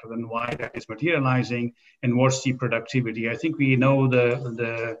impact of and why that is materializing and what's the productivity. I think we know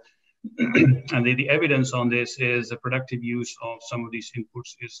and the evidence on this is the productive use of some of these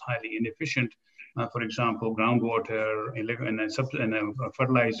inputs is highly inefficient. For example, groundwater and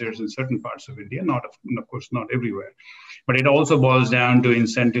fertilizers in certain parts of India, of course, not everywhere. But it also boils down to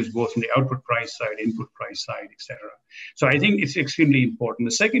incentives both on the output price side, input price side, etc. So I think it's extremely important.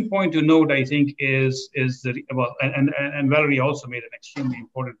 The second point to note, I think, is and Valerie also made an extremely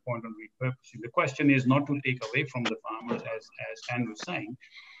important point on repurposing. The question is not to take away from the farmers, as Anne was saying,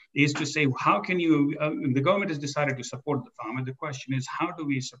 is to say, how can you, the government has decided to support the farmer. The question is, how do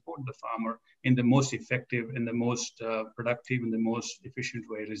we support the farmer in the most effective, in the most productive, in the most efficient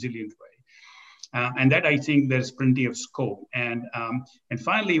way, resilient way? And that, I think, there's plenty of scope. And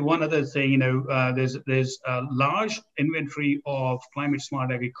finally, one other thing, there's a large inventory of climate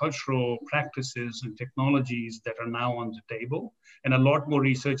smart agricultural practices and technologies that are now on the table, and a lot more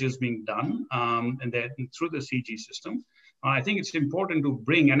research is being done and that through the CG system. I think it's important to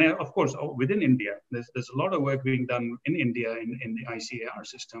bring, and of course, within India, there's a lot of work being done in India in the ICAR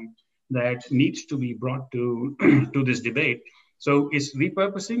system that needs to be brought to this debate. So it's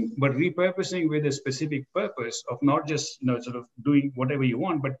repurposing, but repurposing with a specific purpose of not just sort of doing whatever you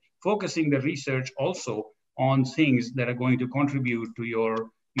want, but focusing the research also on things that are going to contribute to your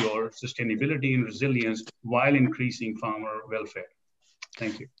sustainability and resilience while increasing farmer welfare.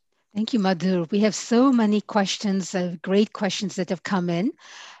 Thank you. Thank you, Madhur. We have so many questions, great questions that have come in,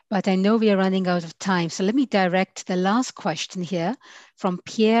 but I know we are running out of time. So let me direct the last question here from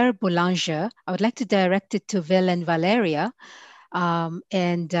Pierre Boulanger. I would like to direct it to Will and Valeria.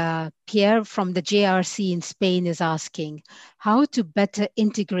 Pierre from the JRC in Spain is asking how to better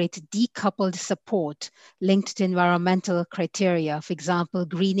integrate decoupled support linked to environmental criteria, for example,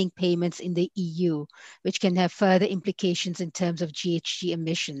 greening payments in the EU, which can have further implications in terms of GHG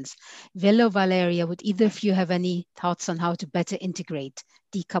emissions. Will or Valeria, would either of you have any thoughts on how to better integrate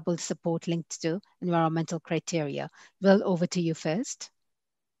decoupled support linked to environmental criteria? Will, over to you first.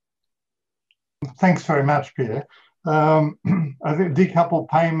 Thanks very much, Pierre. I think decoupled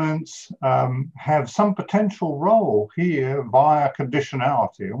payments have some potential role here via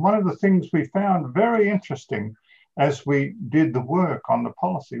conditionality. And one of the things we found very interesting as we did the work on the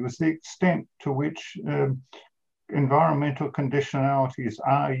policy was the extent to which environmental conditionalities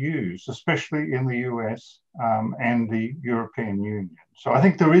are used, especially in the US and the European Union. So I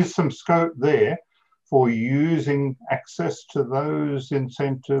think there is some scope there for using access to those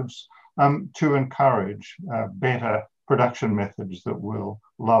incentives to encourage better production methods that will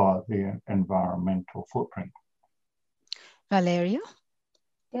lower the environmental footprint. Valeria?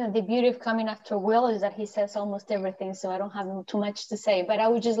 Yeah, the beauty of coming after Will is that he says almost everything, so I don't have too much to say. But I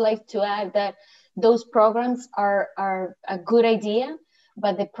would just like to add that those programs are a good idea,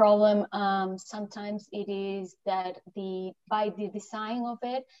 but the problem sometimes it is that by the design of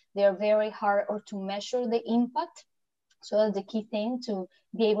it, they're very hard to measure the impact. So that's the key thing, to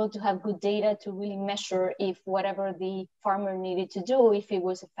be able to have good data to really measure if whatever the farmer needed to do, if it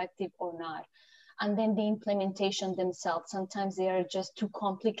was effective or not. And then the implementation themselves, sometimes they are just too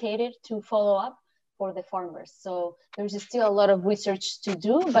complicated to follow up for the farmers. So there's still a lot of research to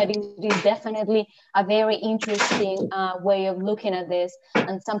do, but it is definitely a very interesting way of looking at this,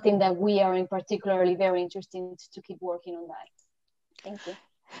 and something that we are in particularly very interested to keep working on that. Thank you.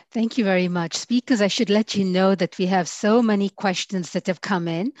 Thank you very much. Speakers, I should let you know that we have so many questions that have come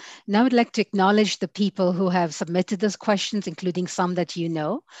in. Now I'd like to acknowledge the people who have submitted those questions, including some that you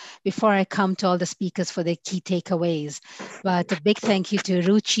know, before I come to all the speakers for their key takeaways. But a big thank you to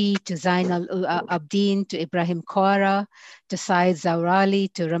Ruchi, to Zainal Abdin, to Ibrahim Kaura, to Saeed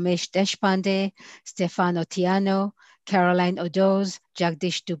Zawrali, to Ramesh Deshpande, Stefano Tiano, Caroline Odoz,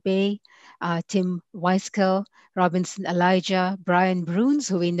 Jagdish Dubey, Tim Weiskell, Robinson Elijah, Brian Bruns,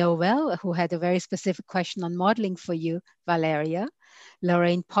 who we know well, who had a very specific question on modeling for you, Valeria,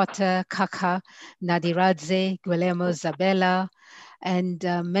 Lorraine Potter, Kaka, Nadiradze, Guillermo Zabella, and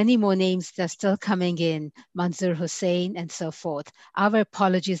many more names that are still coming in, Manzoor Hussain, and so forth. Our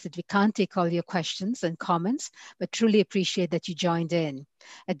apologies that we can't take all your questions and comments, but truly appreciate that you joined in.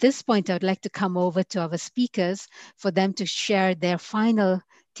 At this point, I would like to come over to our speakers for them to share their final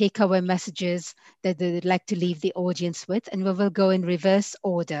takeaway messages that they would like to leave the audience with, and we will go in reverse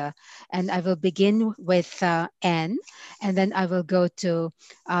order. And I will begin with Anne, and then I will go to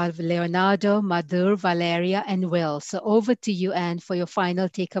Leonardo, Madhur, Valeria, and Will. So over to you, Anne, for your final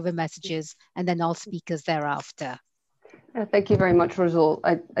takeaway messages, and then all speakers thereafter. Yeah, thank you very much, Rajul.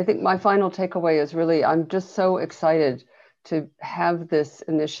 I think my final takeaway is really, I'm just so excited to have this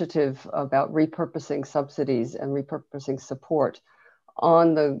initiative about repurposing subsidies and repurposing support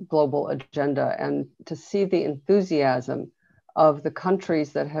on the global agenda, and to see the enthusiasm of the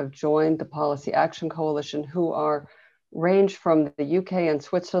countries that have joined the Policy Action Coalition, who are range from the UK and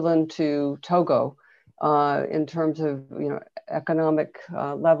Switzerland to Togo in terms of economic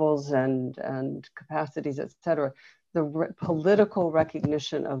levels and capacities, et cetera. The political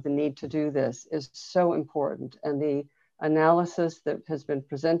recognition of the need to do this is so important, and the analysis that has been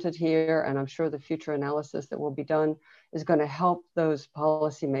presented here, and I'm sure the future analysis that will be done, is going to help those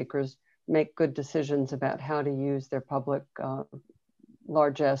policymakers make good decisions about how to use their public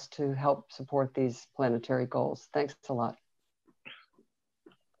largesse to help support these planetary goals. Thanks a lot.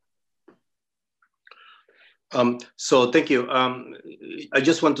 So thank you. I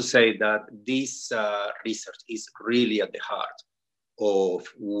just want to say that this research is really at the heart of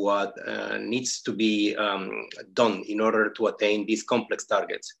what needs to be done in order to attain these complex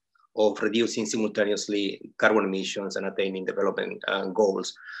targets of reducing simultaneously carbon emissions and attaining development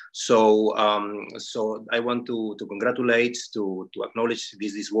goals. So, so I want to congratulate, to acknowledge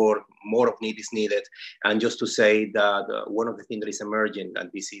this work. More of need is needed, and just to say that one of the things that is emerging, and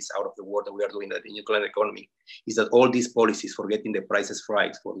this is out of the work that we are doing at the New Climate Economy, is that all these policies for getting the prices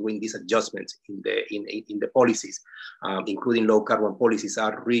right, for doing these adjustments in the policies, including low carbon policies,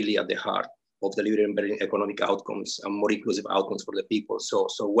 are really at the heart of delivering better economic outcomes and more inclusive outcomes for the people. So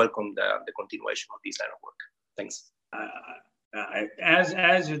welcome the continuation of this line of work. Thanks.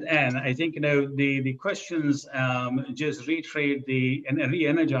 As with Anne, I think the questions just reiterate and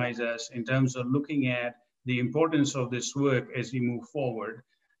re-energize us in terms of looking at the importance of this work as we move forward.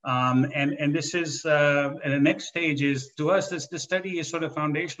 And this is, and the next stage is, to us, the study is sort of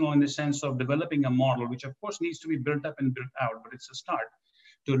foundational in the sense of developing a model, which of course needs to be built up and built out, but it's a start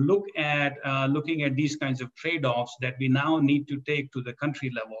to look at looking at these kinds of trade-offs that we now need to take to the country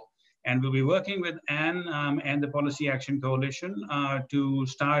level. And we'll be working with Anne and the Policy Action Coalition to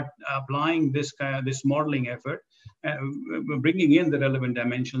start applying this modeling effort, bringing in the relevant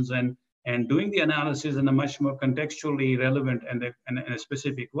dimensions and doing the analysis in a much more contextually relevant and in a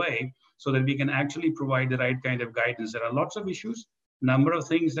specific way, so that we can actually provide the right kind of guidance. There are lots of issues, number of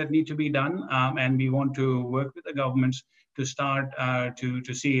things that need to be done, and we want to work with the governments to start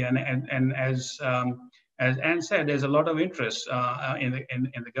to see, and as Anne said, there's a lot of interest in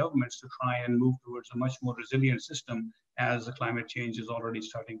the governments to try and move towards a much more resilient system as the climate change is already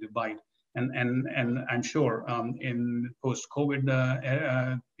starting to bite. And I'm sure in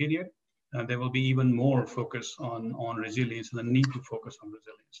post-COVID period, there will be even more focus on resilience and the need to focus on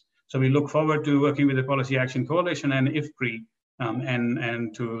resilience. So we look forward to working with the Policy Action Coalition and IFPRI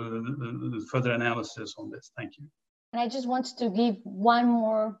and to the further analysis on this. Thank you. And I just wanted to give one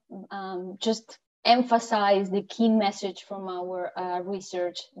more, just emphasize the key message from our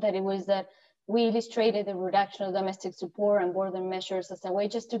research, that it was that we illustrated the reduction of domestic support and border measures as a way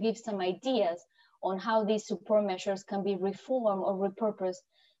just to give some ideas on how these support measures can be reformed or repurposed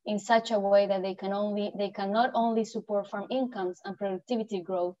in such a way that they can not only support farm incomes and productivity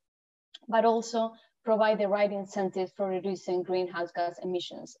growth, but also provide the right incentives for reducing greenhouse gas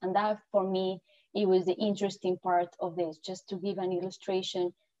emissions. And that, for me, it was the interesting part of this, just to give an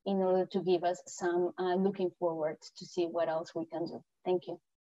illustration in order to give us some looking forward to see what else we can do. Thank you.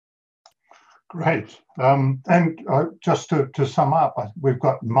 Great. And just to sum up, we've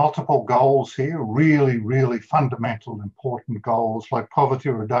got multiple goals here, really, really fundamental, important goals like poverty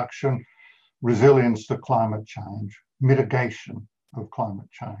reduction, resilience to climate change, mitigation of climate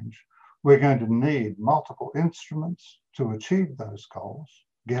change. We're going to need multiple instruments to achieve those goals,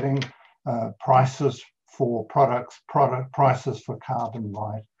 getting prices for products, prices for carbon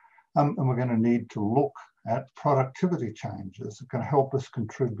right. And we're going to need to look at productivity changes that can help us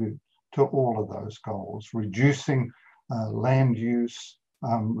contribute to all of those goals, reducing land use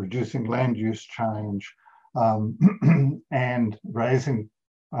change, and raising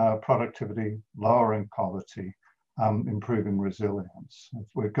productivity, lowering poverty, improving resilience.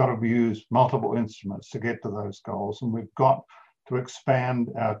 We've got to use multiple instruments to get to those goals, and we've got to expand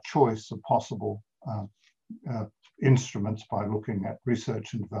our choice of possible instruments by looking at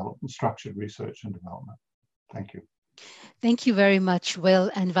research and development, structured research and development. Thank you. Thank you very much, Will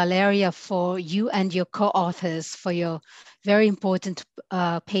and Valeria, for you and your co-authors for your very important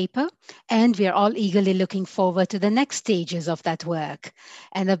paper. And we are all eagerly looking forward to the next stages of that work.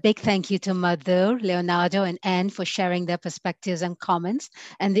 And a big thank you to Madhur, Leonardo, and Anne for sharing their perspectives and comments,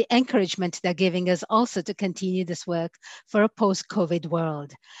 and the encouragement they're giving us also to continue this work for a post-COVID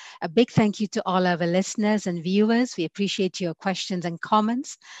world. A big thank you to all our listeners and viewers. We appreciate your questions and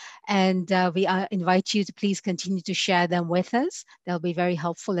comments. And we invite you to please continue to share them with us. They'll be very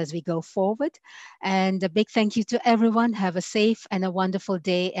helpful as we go forward. And a big thank you to everyone. Have a safe and a wonderful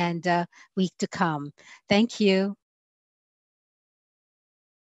day and week to come. Thank you.